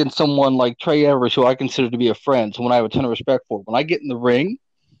if it's against someone like Trey Evers, who I consider to be a friend, someone I have a ton of respect for, when I get in the ring,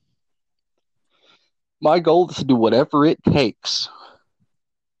 my goal is to do whatever it takes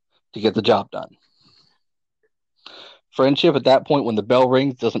to get the job done. Friendship at that point, when the bell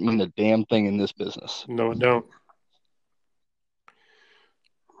rings, doesn't mean a damn thing in this business. No, it don't.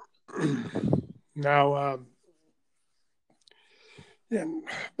 Now,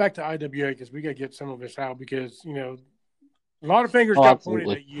 back to IWA because we got to get some of this out because a lot of fingers got pointed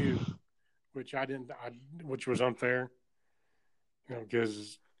at you, which which was unfair.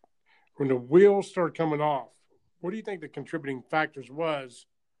 Because when the wheels started coming off, what do you think the contributing factors was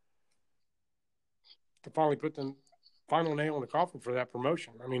to finally put the final nail in the coffin for that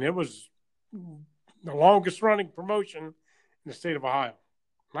promotion? I mean, it was the longest running promotion in the state of Ohio,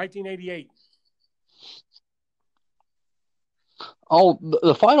 1988. Oh,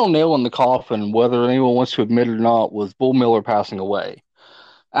 the final nail in the coffin, whether anyone wants to admit it or not, was Bull Miller passing away.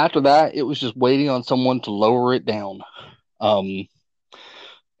 After that, it was just waiting on someone to lower it down.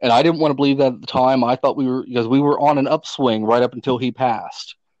 And I didn't want to believe that at the time. I thought we were on an upswing right up until he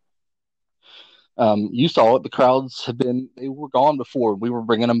passed. You saw it. The crowds they were gone before. We were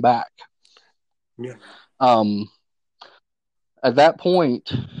bringing them back. Yeah. At that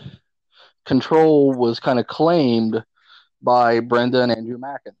point, control was kind of claimed by Brenda and Andrew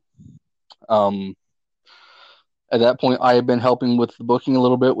Mackin. At that point, I had been helping with the booking a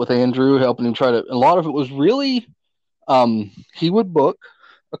little bit with Andrew, helping him a lot of it was really, he would book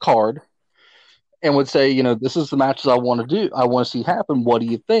a card and would say, this is the matches I want to do. I want to see happen. What do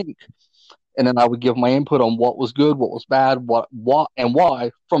you think? And then I would give my input on what was good, what was bad, what and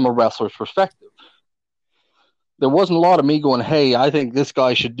why from a wrestler's perspective. There wasn't a lot of me going, hey, I think this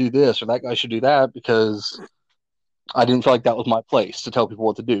guy should do this or that guy should do that, because I didn't feel like that was my place to tell people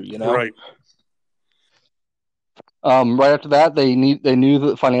what to do, Right. Right after that, they knew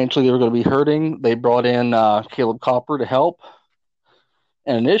that financially they were going to be hurting. They brought in Caleb Copper to help.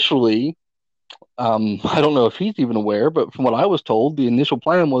 And initially, I don't know if he's even aware, but from what I was told, the initial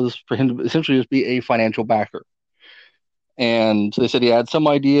plan was for him to essentially just be a financial backer. And they said he had some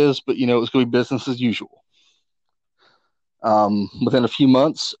ideas, but, it was going to be business as usual. Within a few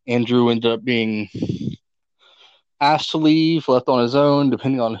months, Andrew ended up being asked to leave, left on his own,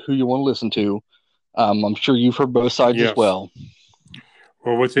 depending on who you want to listen to. I'm sure you've heard both sides as well.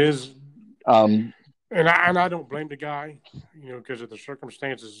 Well, with his, and I don't blame the guy, because of the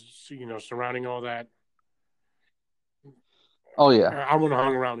circumstances, surrounding all that. Oh yeah, I wouldn't have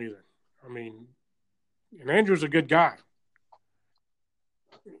hung around either. I mean, and Andrew's a good guy.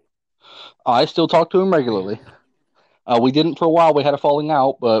 I still talk to him regularly. We didn't for a while. We had a falling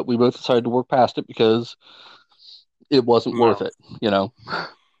out, but we both decided to work past it because it wasn't worth it, No,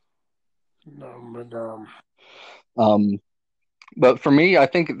 but for me, I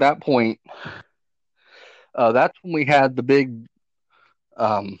think at that point, that's when we had the big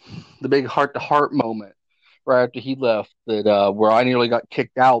heart-to-heart moment right after he left. That where I nearly got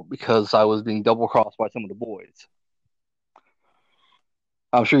kicked out because I was being double-crossed by some of the boys.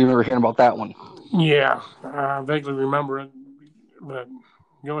 I'm sure you remember hearing about that one. Yeah, I vaguely remember it, but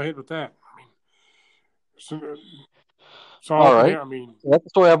go ahead with that. All right. That's the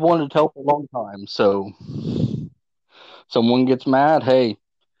story I've wanted to tell for a long time. So, someone gets mad. Hey,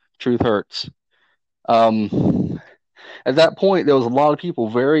 truth hurts. At that point, there was a lot of people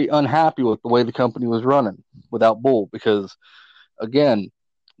very unhappy with the way the company was running without Bull because, again,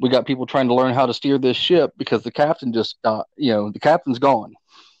 we got people trying to learn how to steer this ship because the captain just got, the captain's gone.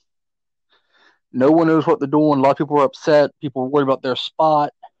 No one knows what they're doing. A lot of people were upset. People were worried about their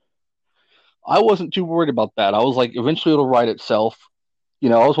spot. I wasn't too worried about that. I was like, eventually it'll right itself. I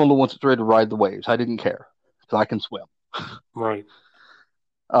was one of the ones that's ready to ride the waves. I didn't care because I can swim. Right.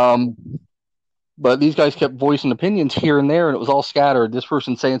 But these guys kept voicing opinions here and there, and it was all scattered. This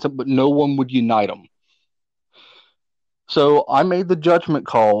person saying something, but no one would unite them. So I made the judgment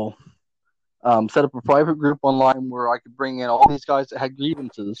call, set up a private group online where I could bring in all these guys that had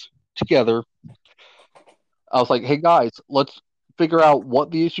grievances together. I was like, hey, guys, let's figure out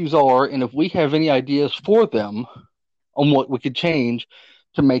what the issues are, and if we have any ideas for them on what we could change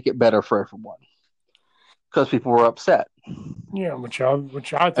to make it better for everyone. Because people were upset. Yeah, which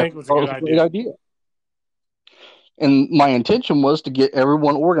I think was a good great idea. And my intention was to get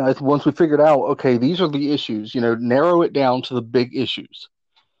everyone organized once we figured out, okay, these are the issues, narrow it down to the big issues.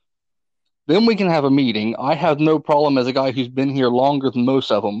 Then we can have a meeting. I have no problem as a guy who's been here longer than most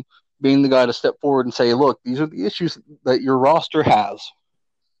of them being the guy to step forward and say, look, these are the issues that your roster has.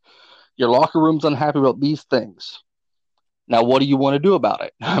 Your locker room's unhappy about these things. Now, what do you want to do about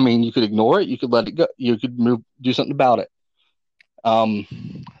it? I mean, you could ignore it. You could let it go. You could do something about it. Right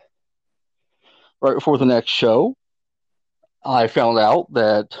before the next show, I found out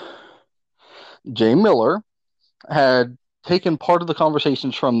that Jay Miller had taken part of the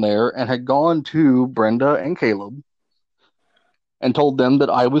conversations from there and had gone to Brenda and Caleb and told them that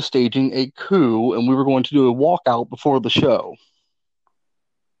I was staging a coup and we were going to do a walkout before the show.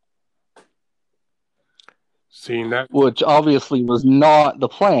 Seeing that, which obviously was not the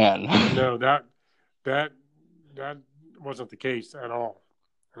plan. No, that wasn't the case at all.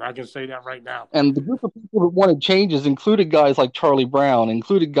 And I can say that right now. And the group of people that wanted changes included guys like Charlie Brown,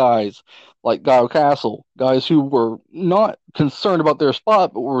 included guys like Guile Castle, guys who were not concerned about their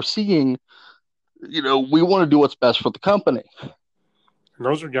spot, but were seeing, we want to do what's best for the company. And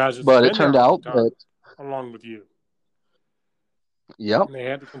those are guys that but it turned out that along with you. Yep. And they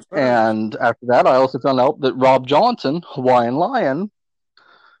had the concerns. And after that, I also found out that Rob Johnson, Hawaiian Lion,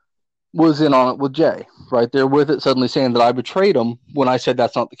 was in on it with Jay, right there with it, suddenly saying that I betrayed him when I said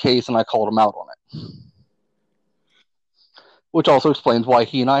that's not the case, and I called him out on it. Which also explains why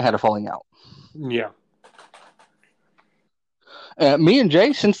he and I had a falling out. Yeah. Me and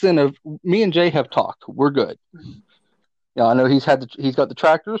Jay, since then, me and Jay have talked. We're good. Yeah, I know he's got the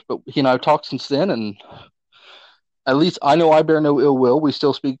tractors, but he and I have talked since then, and at least I know I bear no ill will. We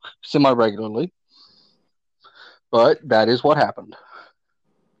still speak semi-regularly. But that is what happened.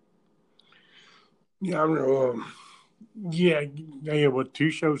 Yeah, I don't know. Yeah, with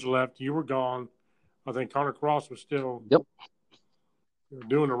 2 shows left, you were gone. I think Connor Cross was still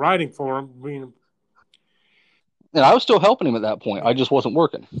doing the writing for him. And I was still helping him at that point. I just wasn't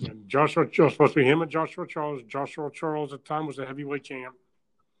working. And Joshua was supposed to be him and Joshua Charles. Joshua Charles at the time was the heavyweight champ.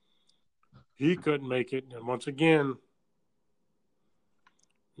 He couldn't make it. And once again,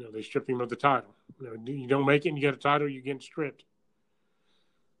 they stripped him of the title. You don't make it and you get a title, you get stripped.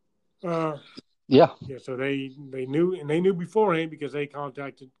 Yeah, so they knew beforehand because they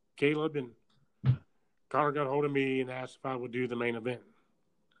contacted Caleb and Connor got a hold of me and asked if I would do the main event.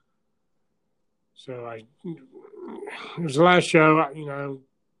 So it was the last show.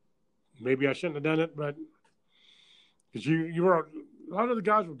 Maybe I shouldn't have done it, but Because you were, a lot of the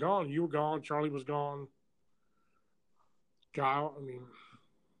guys were gone. You were gone. Charlie was gone. Kyle, I mean,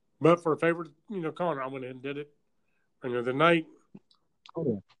 but for a favorite, Connor, I went ahead and did it. And the night,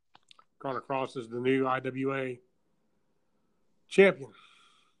 Connor Cross is the new IWA champion.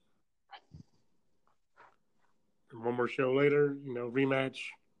 And one more show later, rematch,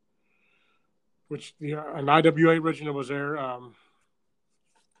 which an IWA original was there.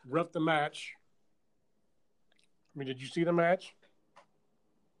 Rough the match. I mean, did you see the match?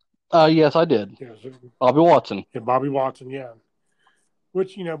 Yes, I did. Yeah, Bobby Watson. Yeah, Bobby Watson, yeah.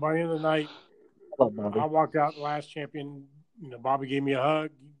 Which, by the end of the night, I walked out last champion. Bobby gave me a hug,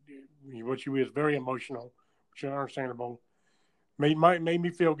 which was very emotional, which is understandable. Made me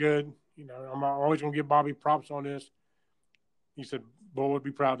feel good. I'm always going to give Bobby props on this. He said, Bull would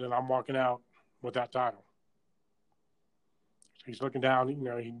be proud that I'm walking out with that title. So he's looking down,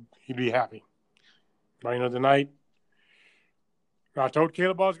 he'd be happy. By the end of the night, I told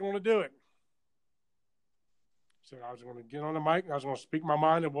Caleb I was going to do it. So I was going to get on the mic, and I was going to speak my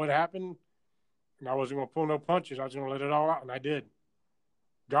mind of what happened, and I wasn't going to pull no punches. I was going to let it all out, and I did.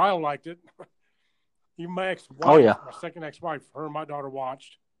 Guile liked it. Even my ex-wife, my second ex-wife, her and my daughter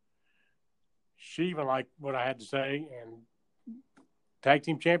watched. She even liked what I had to say, and tag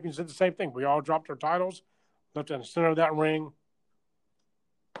team champions did the same thing. We all dropped our titles, left in the center of that ring,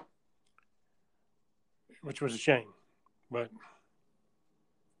 which was a shame. But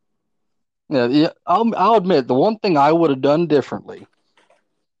yeah, I'll admit the one thing I would have done differently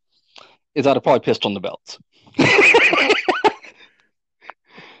is I'd have probably pissed on the belts.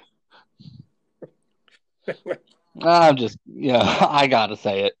 I gotta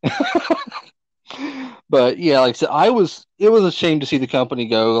say it. But yeah, like I said, it was a shame to see the company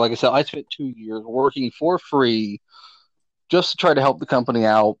go. Like I said, I spent 2 years working for free just to try to help the company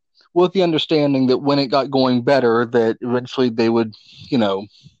out, with the understanding that when it got going better, that eventually they would,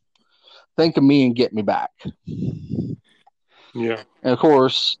 think of me and get me back. Yeah. And of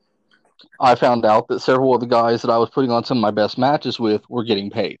course, I found out that several of the guys that I was putting on some of my best matches with were getting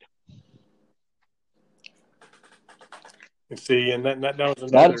paid. See, and that was another.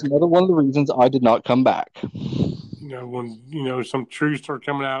 That is another one of the reasons I did not come back. When some truths started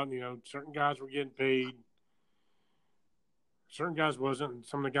coming out, certain guys were getting paid. Certain guys wasn't. And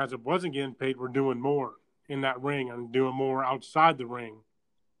some of the guys that wasn't getting paid were doing more in that ring and doing more outside the ring.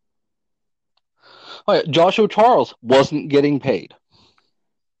 Oh, yeah, Joshua Charles wasn't getting paid.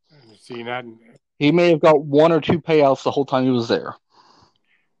 See that? He may have got 1 or 2 payouts the whole time he was there.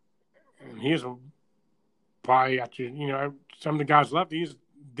 And he was probably after some of the guys left. He's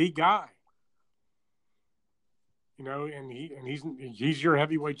the guy. And he's your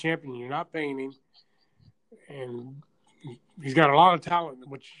heavyweight champion. You're not paying him, and he's got a lot of talent,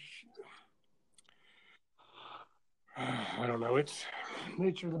 which I don't know. It's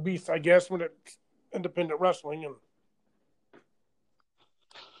nature of the beast, I guess, when it's independent wrestling. And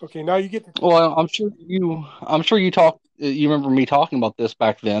okay, now you get to. Well, I'm sure you talk. You remember me talking about this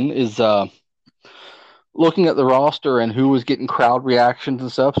back then. Is looking at the roster and who was getting crowd reactions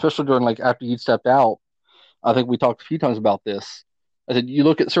and stuff, especially during after you'd stepped out. I think we talked a few times about this. I said you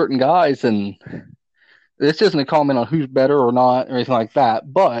look at certain guys, and this isn't a comment on who's better or not or anything like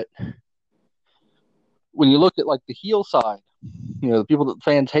that, but when you look at the heel side, the people that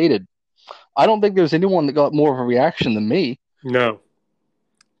fans hated, I don't think there's anyone that got more of a reaction than me. No.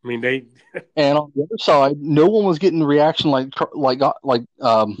 I mean, they. And on the other side, no one was getting a reaction like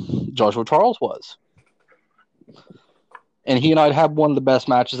Joshua Charles was. And he and I had one of the best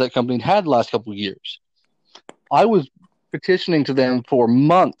matches that company had the last couple of years. I was petitioning to them for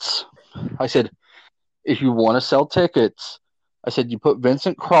months. I said, if you want to sell tickets, I said, you put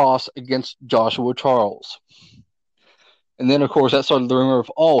Vincent Cross against Joshua Charles. And then, of course, that started the rumor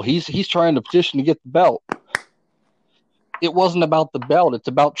of, he's trying to petition to get the belt. It wasn't about the belt. It's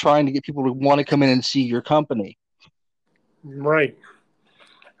about trying to get people to want to come in and see your company. Right.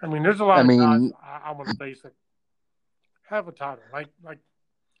 I mean, there's a lot of guys I want to face that have a title. Like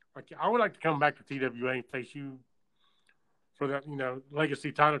I would like to come back to TWA and face you for that,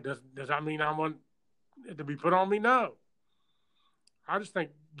 legacy title. Does that mean I want it to be put on me? No. I just think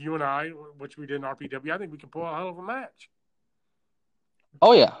you and I, which we did in RPW, I think we can pull a hell of a match.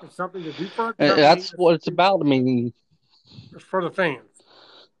 Oh yeah, it's something to do for. That's what it's about. I mean, it's for the fans.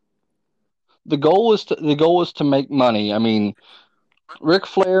 The goal is to make money. I mean, Ric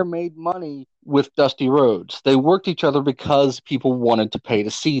Flair made money with Dusty Rhodes. They worked each other because people wanted to pay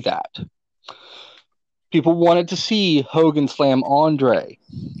to see that. People wanted to see Hogan slam Andre.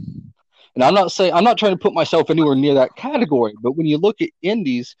 And I'm not trying to put myself anywhere near that category, but when you look at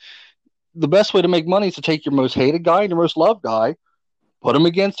indies, the best way to make money is to take your most hated guy and your most loved guy, put them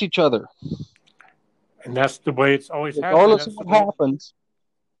against each other. And that's the way it's always has been. Regardless That's of the what way. happens.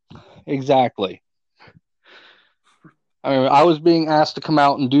 Exactly. I mean, I was being asked to come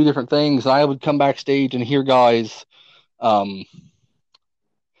out and do different things, and I would come backstage and hear guys, I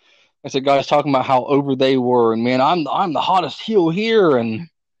said, guys talking about how over they were, and man, I'm the hottest heel here, and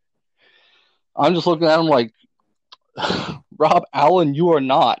I'm just looking at them like, Rob Allen, you are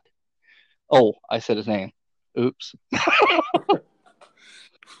not. Oh, I said his name. Oops.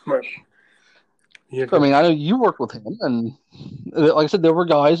 But, yeah, I mean, I know you worked with him, and like I said, there were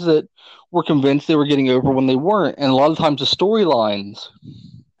guys that were convinced they were getting over when they weren't, and a lot of times the storylines.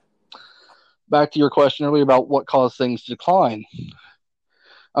 Back to your question earlier about what caused things to decline.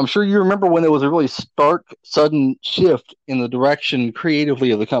 I'm sure you remember when there was a really stark, sudden shift in the direction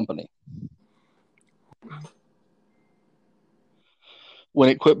creatively of the company. When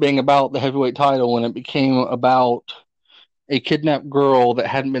it quit being about the heavyweight title and it became about a kidnapped girl that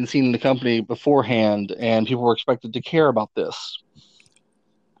hadn't been seen in the company beforehand, and people were expected to care about this.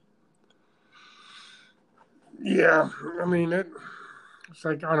 yeah. I mean, it's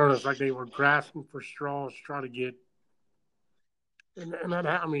like, I don't know. It's like they were grasping for straws, trying to get. And that,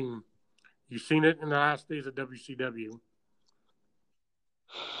 I mean, you've seen it in the last days of WCW.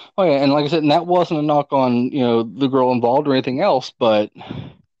 Oh yeah, and like I said, and that wasn't a knock on the girl involved or anything else, but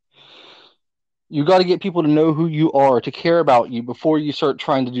you got to get people to know who you are, to care about you before you start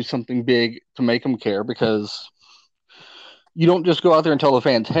trying to do something big to make them care, because you don't just go out there and tell the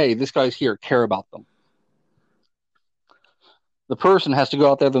fans, hey, this guy's here, care about them. The person has to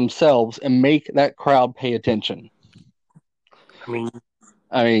go out there themselves and make that crowd pay attention.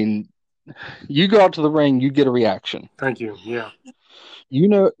 I mean, you go out to the ring, you get a reaction. Thank you. Yeah. You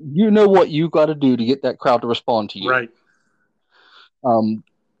know what you've got to do to get that crowd to respond to you. Right.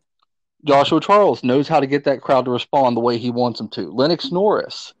 Joshua Charles knows how to get that crowd to respond the way he wants them to. Lennox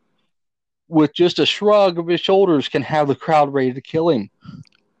Norris, with just a shrug of his shoulders, can have the crowd ready to kill him.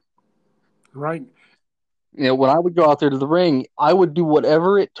 Right. When I would go out there to the ring, I would do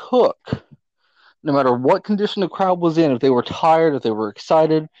whatever it took, no matter what condition the crowd was in. If they were tired, if they were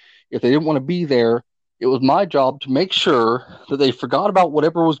excited, if they didn't want to be there, it was my job to make sure that they forgot about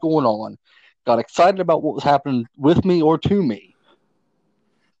whatever was going on, got excited about what was happening with me or to me.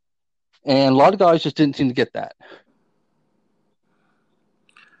 And a lot of guys just didn't seem to get that.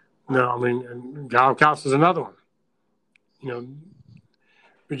 No, I mean, Gal Counts is another one.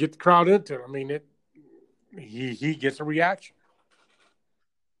 We get the crowd into it. I mean, he gets a reaction.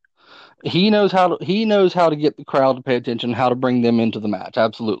 He knows how to get the crowd to pay attention, how to bring them into the match.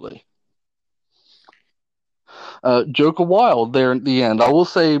 Absolutely. Joker Wild there at the end. I will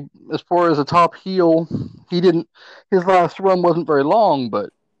say, as far as a top heel, his last run wasn't very long,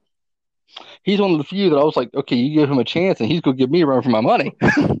 but he's one of the few that I was like, okay, you give him a chance and he's going to give me a run for my money.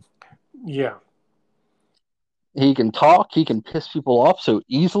 Yeah. He can talk. He can piss people off so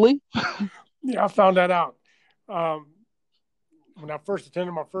easily. Yeah, I found that out. When I first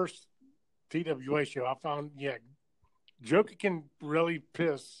attended my first TWA show, I found, Joker can really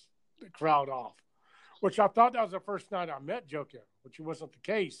piss the crowd off, which I thought that was the first night I met Joker, which wasn't the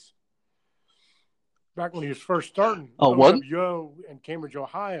case. Back when he was first starting, IWA in Cambridge,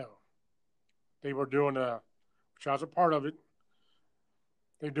 Ohio, they were doing which I was a part of it,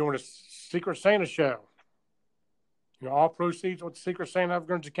 they were doing a Secret Santa show. All proceeds with the Secret Santa of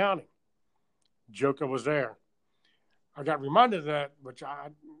Guernsey County. Joker was there. I got reminded of that, which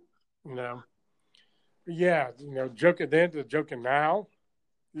Joker then to Joker now.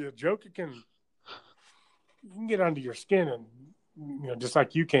 Yeah, Joker can get under your skin and just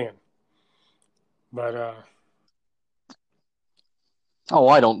like you can. But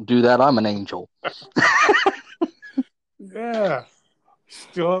I don't do that. I'm an angel. Yeah,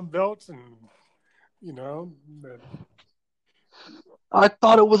 stealing belts and I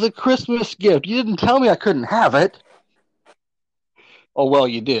thought it was a Christmas gift. You didn't tell me I couldn't have it. Oh, well,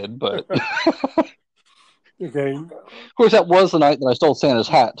 you did, but... Okay. Of course, that was the night that I stole Santa's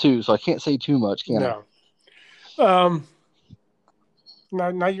hat, too, so I can't say too much, can I? No.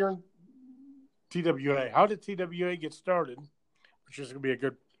 Now you're in TWA. How did TWA get started? Which is going to be a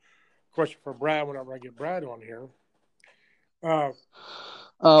good question for Brad whenever I get Brad on here. How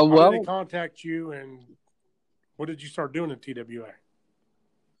did they contact you, and what did you start doing in TWA?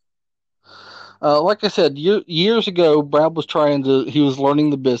 Like I said, years ago, Brad was he was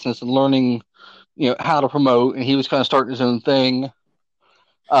learning the business and learning, how to promote, and he was kind of starting his own thing.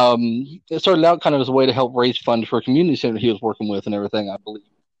 It started out kind of as a way to help raise funds for a community center he was working with and everything, I believe.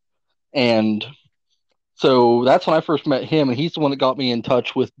 And So that's when I first met him, and he's the one that got me in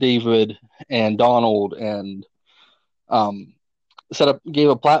touch with David and Donald, and gave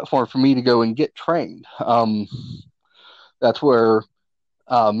a platform for me to go and get trained. That's where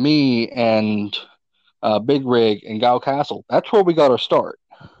me and Big Rig and Gal Castle, that's where we got our start,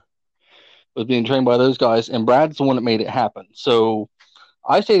 was being trained by those guys, and Brad's the one that made it happen. So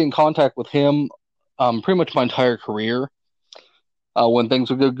I stayed in contact with him pretty much my entire career. When things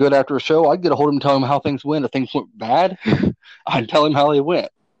would go good after a show, I'd get a hold of him, tell him how things went. If things went bad, I'd tell him how they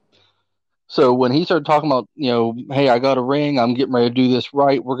went. So when he started talking about, hey, I got a ring, I'm getting ready to do this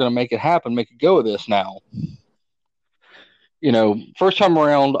right, we're going to make it happen, make a go of this now. First time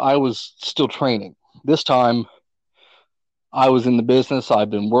around, I was still training. This time, I was in the business.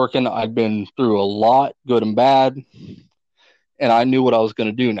 I've been working. I've been through a lot, good and bad, and I knew what I was going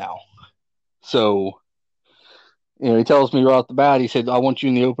to do now. So, he tells me right off the bat, he said, I want you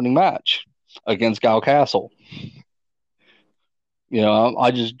in the opening match against Gal Castle. I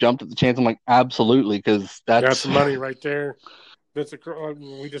just jumped at the chance. I'm like, absolutely, because that's money right there.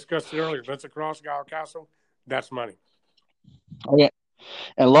 We discussed it earlier. Vincent Cross, Gal Castle, that's money. Oh, yeah.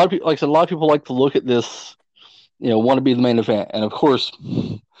 And a lot of people, like I said, a lot of people like to look at this, want to be the main event. And of course,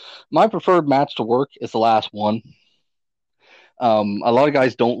 my preferred match to work is the last one. A lot of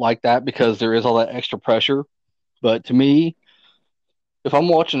guys don't like that because there is all that extra pressure. But to me, if I'm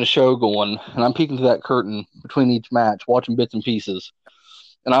watching a show going and I'm peeking through that curtain between each match, watching bits and pieces,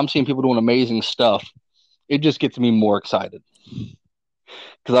 and I'm seeing people doing amazing stuff, it just gets me more excited.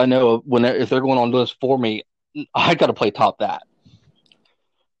 Because I know if they're going on this for me, I got to play top that.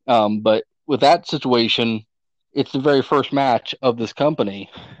 But with that situation, it's the very first match of this company,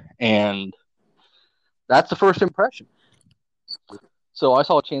 and that's the first impression. So I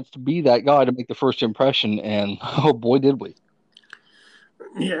saw a chance to be that guy to make the first impression, and oh boy, did we!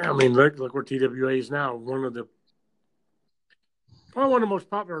 Yeah, I mean, look where TWA is now. Probably one of the most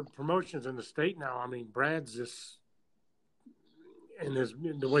popular promotions in the state now. I mean, Brad's just, and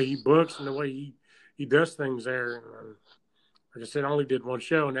the way he books and the way he does things there. Like I said, I only did one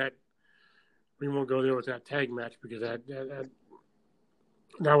show, and that we won't go there with that tag match because that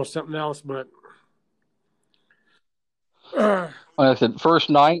was something else. But like I said, first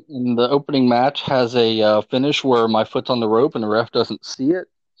night in the opening match has a finish where my foot's on the rope and the ref doesn't see it.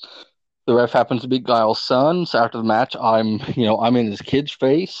 The ref happens to be Guile's son. So after the match, I'm in his kid's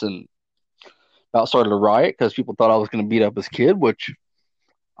face and about started a riot because people thought I was going to beat up his kid, which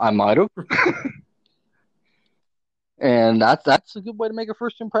I might have. And that's a good way to make a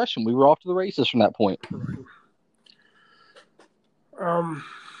first impression. We were off to the races from that point. Let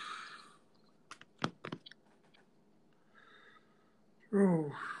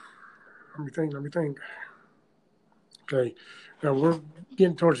me think. Okay, now we're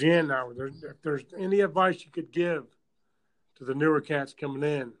getting towards the end now. If there's any advice you could give to the newer cats coming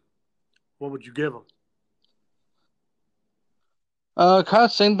in, what would you give them? Kind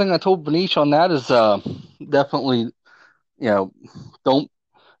of same thing I told Benish on that is definitely,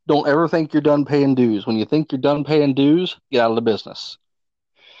 don't ever think you're done paying dues. When you think you're done paying dues, get out of the business.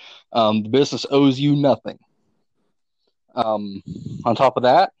 The business owes you nothing. On top of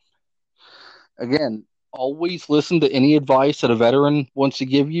that, again, always listen to any advice that a veteran wants to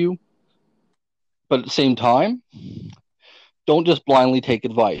give you. But at the same time, don't just blindly take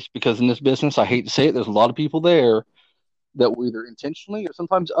advice, because in this business, I hate to say it, there's a lot of people there that will either intentionally or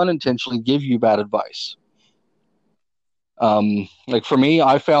sometimes unintentionally give you bad advice. Like for me,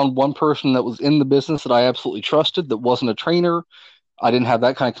 I found one person that was in the business that I absolutely trusted, that wasn't a trainer, I didn't have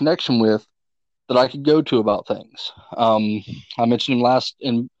that kind of connection with, that I could go to about things. I mentioned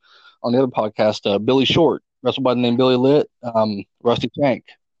him on the other podcast, Billy Short, wrestled by the name Billy Litt, Rusty Tank.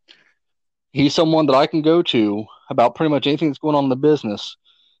 He's someone that I can go to about pretty much anything that's going on in the business.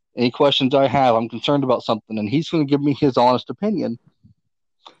 Any questions I have, I'm concerned about something, and he's going to give me his honest opinion.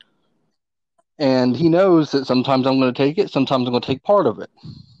 And he knows that sometimes I'm going to take it, sometimes I'm going to take part of it.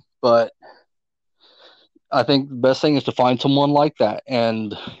 But I think the best thing is to find someone like that.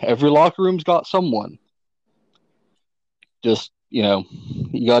 And every locker room's got someone. Just, you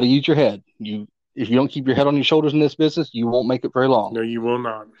got to use your head. If you don't keep your head on your shoulders in this business, you won't make it very long. No, you will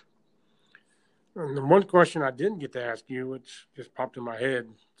not. And the one question I didn't get to ask you, which just popped in my head,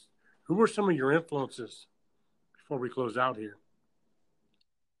 who were some of your influences before we close out here?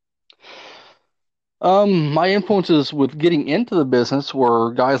 My influences with getting into the business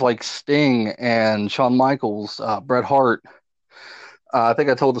were guys like Sting and Shawn Michaels, Bret Hart. I think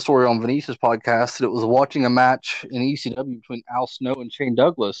I told the story on Venice's podcast that it was watching a match in ECW between Al Snow and Shane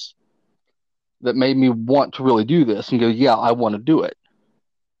Douglas that made me want to really do this and go, yeah, I want to do it.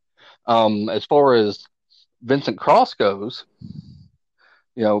 As far as Vincent Cross goes,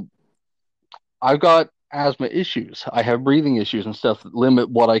 I've got asthma issues. I have breathing issues and stuff that limit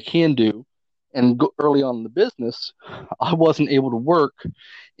what I can do. And early on in the business, I wasn't able to work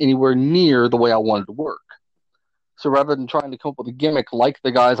anywhere near the way I wanted to work. So rather than trying to come up with a gimmick like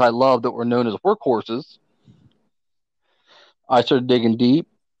the guys I love that were known as workhorses, I started digging deep,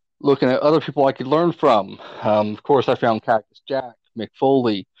 looking at other people I could learn from. Of course, I found Cactus Jack, Mick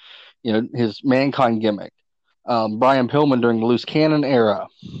Foley, his Mankind gimmick, Brian Pillman during the Loose Cannon era.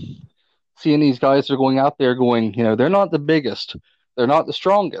 Seeing these guys that are going out there going, they're not the biggest, they're not the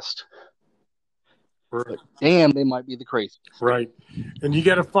strongest, Right. but damn, they might be the craziest. Right. And you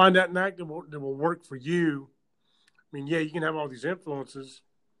got to find that knack that will work for you. I mean, yeah, you can have all these influences,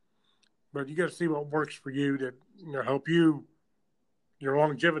 but you got to see what works for you to help you your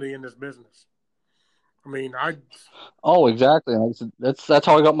longevity in this business. I mean, Oh, exactly. That's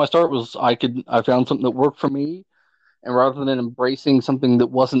how I got my start. Was I found something that worked for me, and rather than embracing something that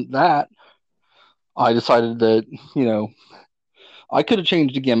wasn't that, I decided that I could have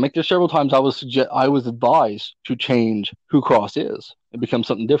changed the gimmick. There's several times I was advised to change who Cross is and become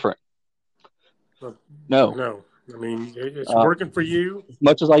something different. No. I mean, it's working for you. As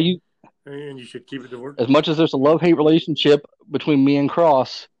much as and you should keep it to work. As much as there's a love-hate relationship between me and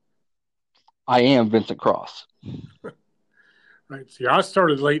Cross, I am Vincent Cross. Right. See, I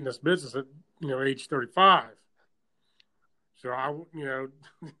started late in this business at age 35. So I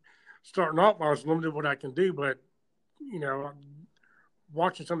starting off, I was limited what I can do, but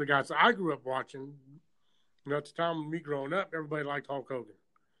watching some of the guys that I grew up watching, at the time of me growing up, everybody liked Hulk Hogan.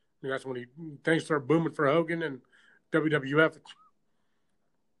 That's when things started booming for Hogan and WWF.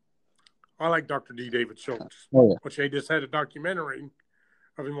 I like Dr. D. David Schultz, which they just had a documentary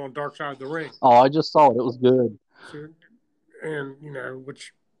of him on Dark Side of the Ring. Oh, I just saw it. It was good. So, and,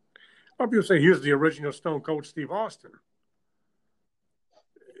 which a lot of people say he was the original Stone Cold Steve Austin.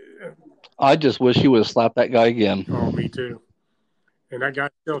 I just wish he would have slapped that guy again. Oh, me too. And that guy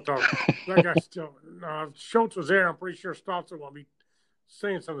still talking. If Schultz was there, I'm pretty sure Stoltzer won't be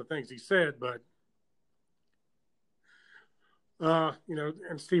saying some of the things he said, but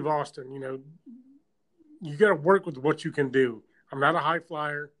and Steve Austin, you got to work with what you can do. I'm not a high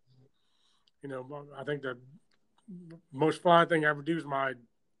flyer. I think the most flying thing I ever do is my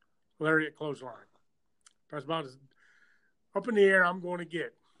lariat clothesline. That's about as up in the air I'm going to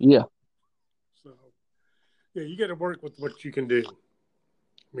get. Yeah. So, yeah, you got to work with what you can do.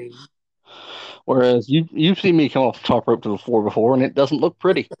 I mean, whereas you've seen me come off the top rope to the floor before, and it doesn't look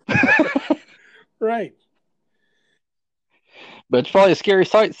pretty. Right. But it's probably a scary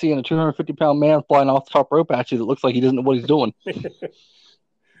sight seeing a 250-pound man flying off the top rope at you that looks like he doesn't know what he's doing.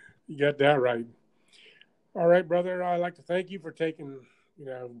 You got that right. All right, brother. I'd like to thank you for taking,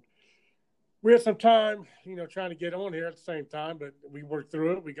 we had some time, trying to get on here at the same time, but we worked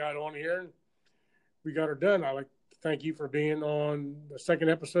through it. We got on here and we got her done. I'd like to thank you for being on the second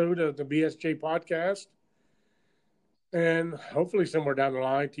episode of the BSJ podcast. And hopefully somewhere down the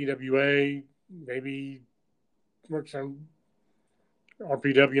line, TWA, maybe work some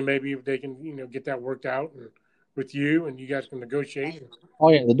RPW, maybe if they can, get that worked out with you and you guys can negotiate. Oh,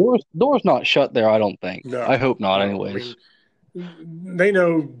 yeah. The door's not shut there, I don't think. No. I hope not, anyways. I mean, they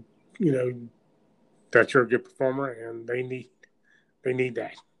know, that you're a good performer and they need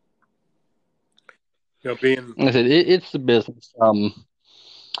that. Being. Like I said, it's the business. There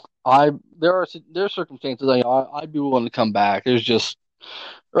are circumstances I'd be willing to come back. There's just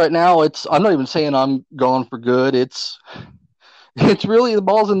right now I'm not even saying I'm gone for good. It's really the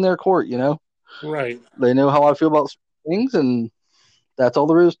ball's in their court, Right. They know how I feel about things, and that's all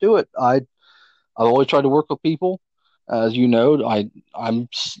there is to it. I've always tried to work with people. As you know, I'm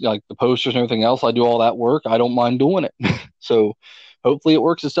like the posters and everything else. I do all that work. I don't mind doing it. So hopefully it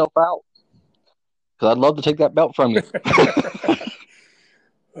works itself out. Because I'd love to take that belt from you.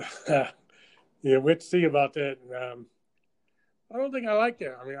 Yeah, we'll see about that. I don't think I like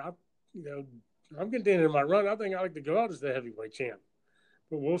that. I mean, I'm getting to the end of my run. I think I like to go out as the heavyweight champ.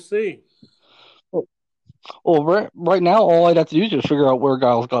 But we'll see. Well, right now, all I'd have to do is just figure out where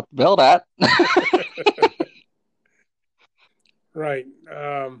Giles got the belt at. Right.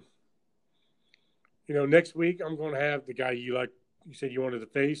 Next week I'm going to have the guy you said you wanted to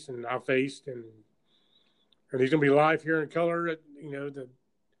face, and I faced, and he's going to be live here in color at the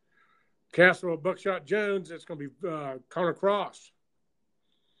Castle of Buckshot Jones. It's going to be Connor Cross.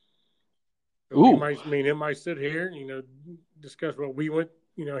 Ooh. Me and him might sit here and discuss what we went.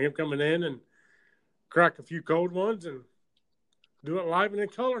 Him coming in and crack a few cold ones and do it live and in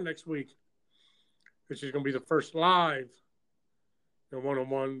color next week, which is going to be the first live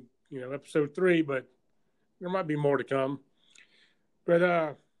one-on-one, episode 3, but there might be more to come.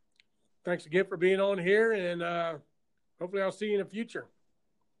 But thanks again for being on here, and hopefully I'll see you in the future.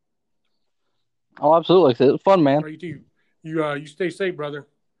 Oh, absolutely. It was fun, man. You too. You stay safe, brother.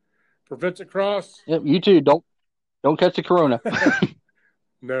 For Vincent Cross. Yep, you too. Don't catch the corona.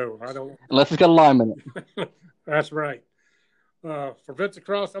 No, I don't. Unless it's got a lime in it. That's right. For Vincent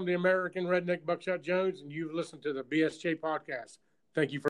Cross, I'm the American Redneck Buckshot Jones, and you've listened to the BSJ podcast. Thank you for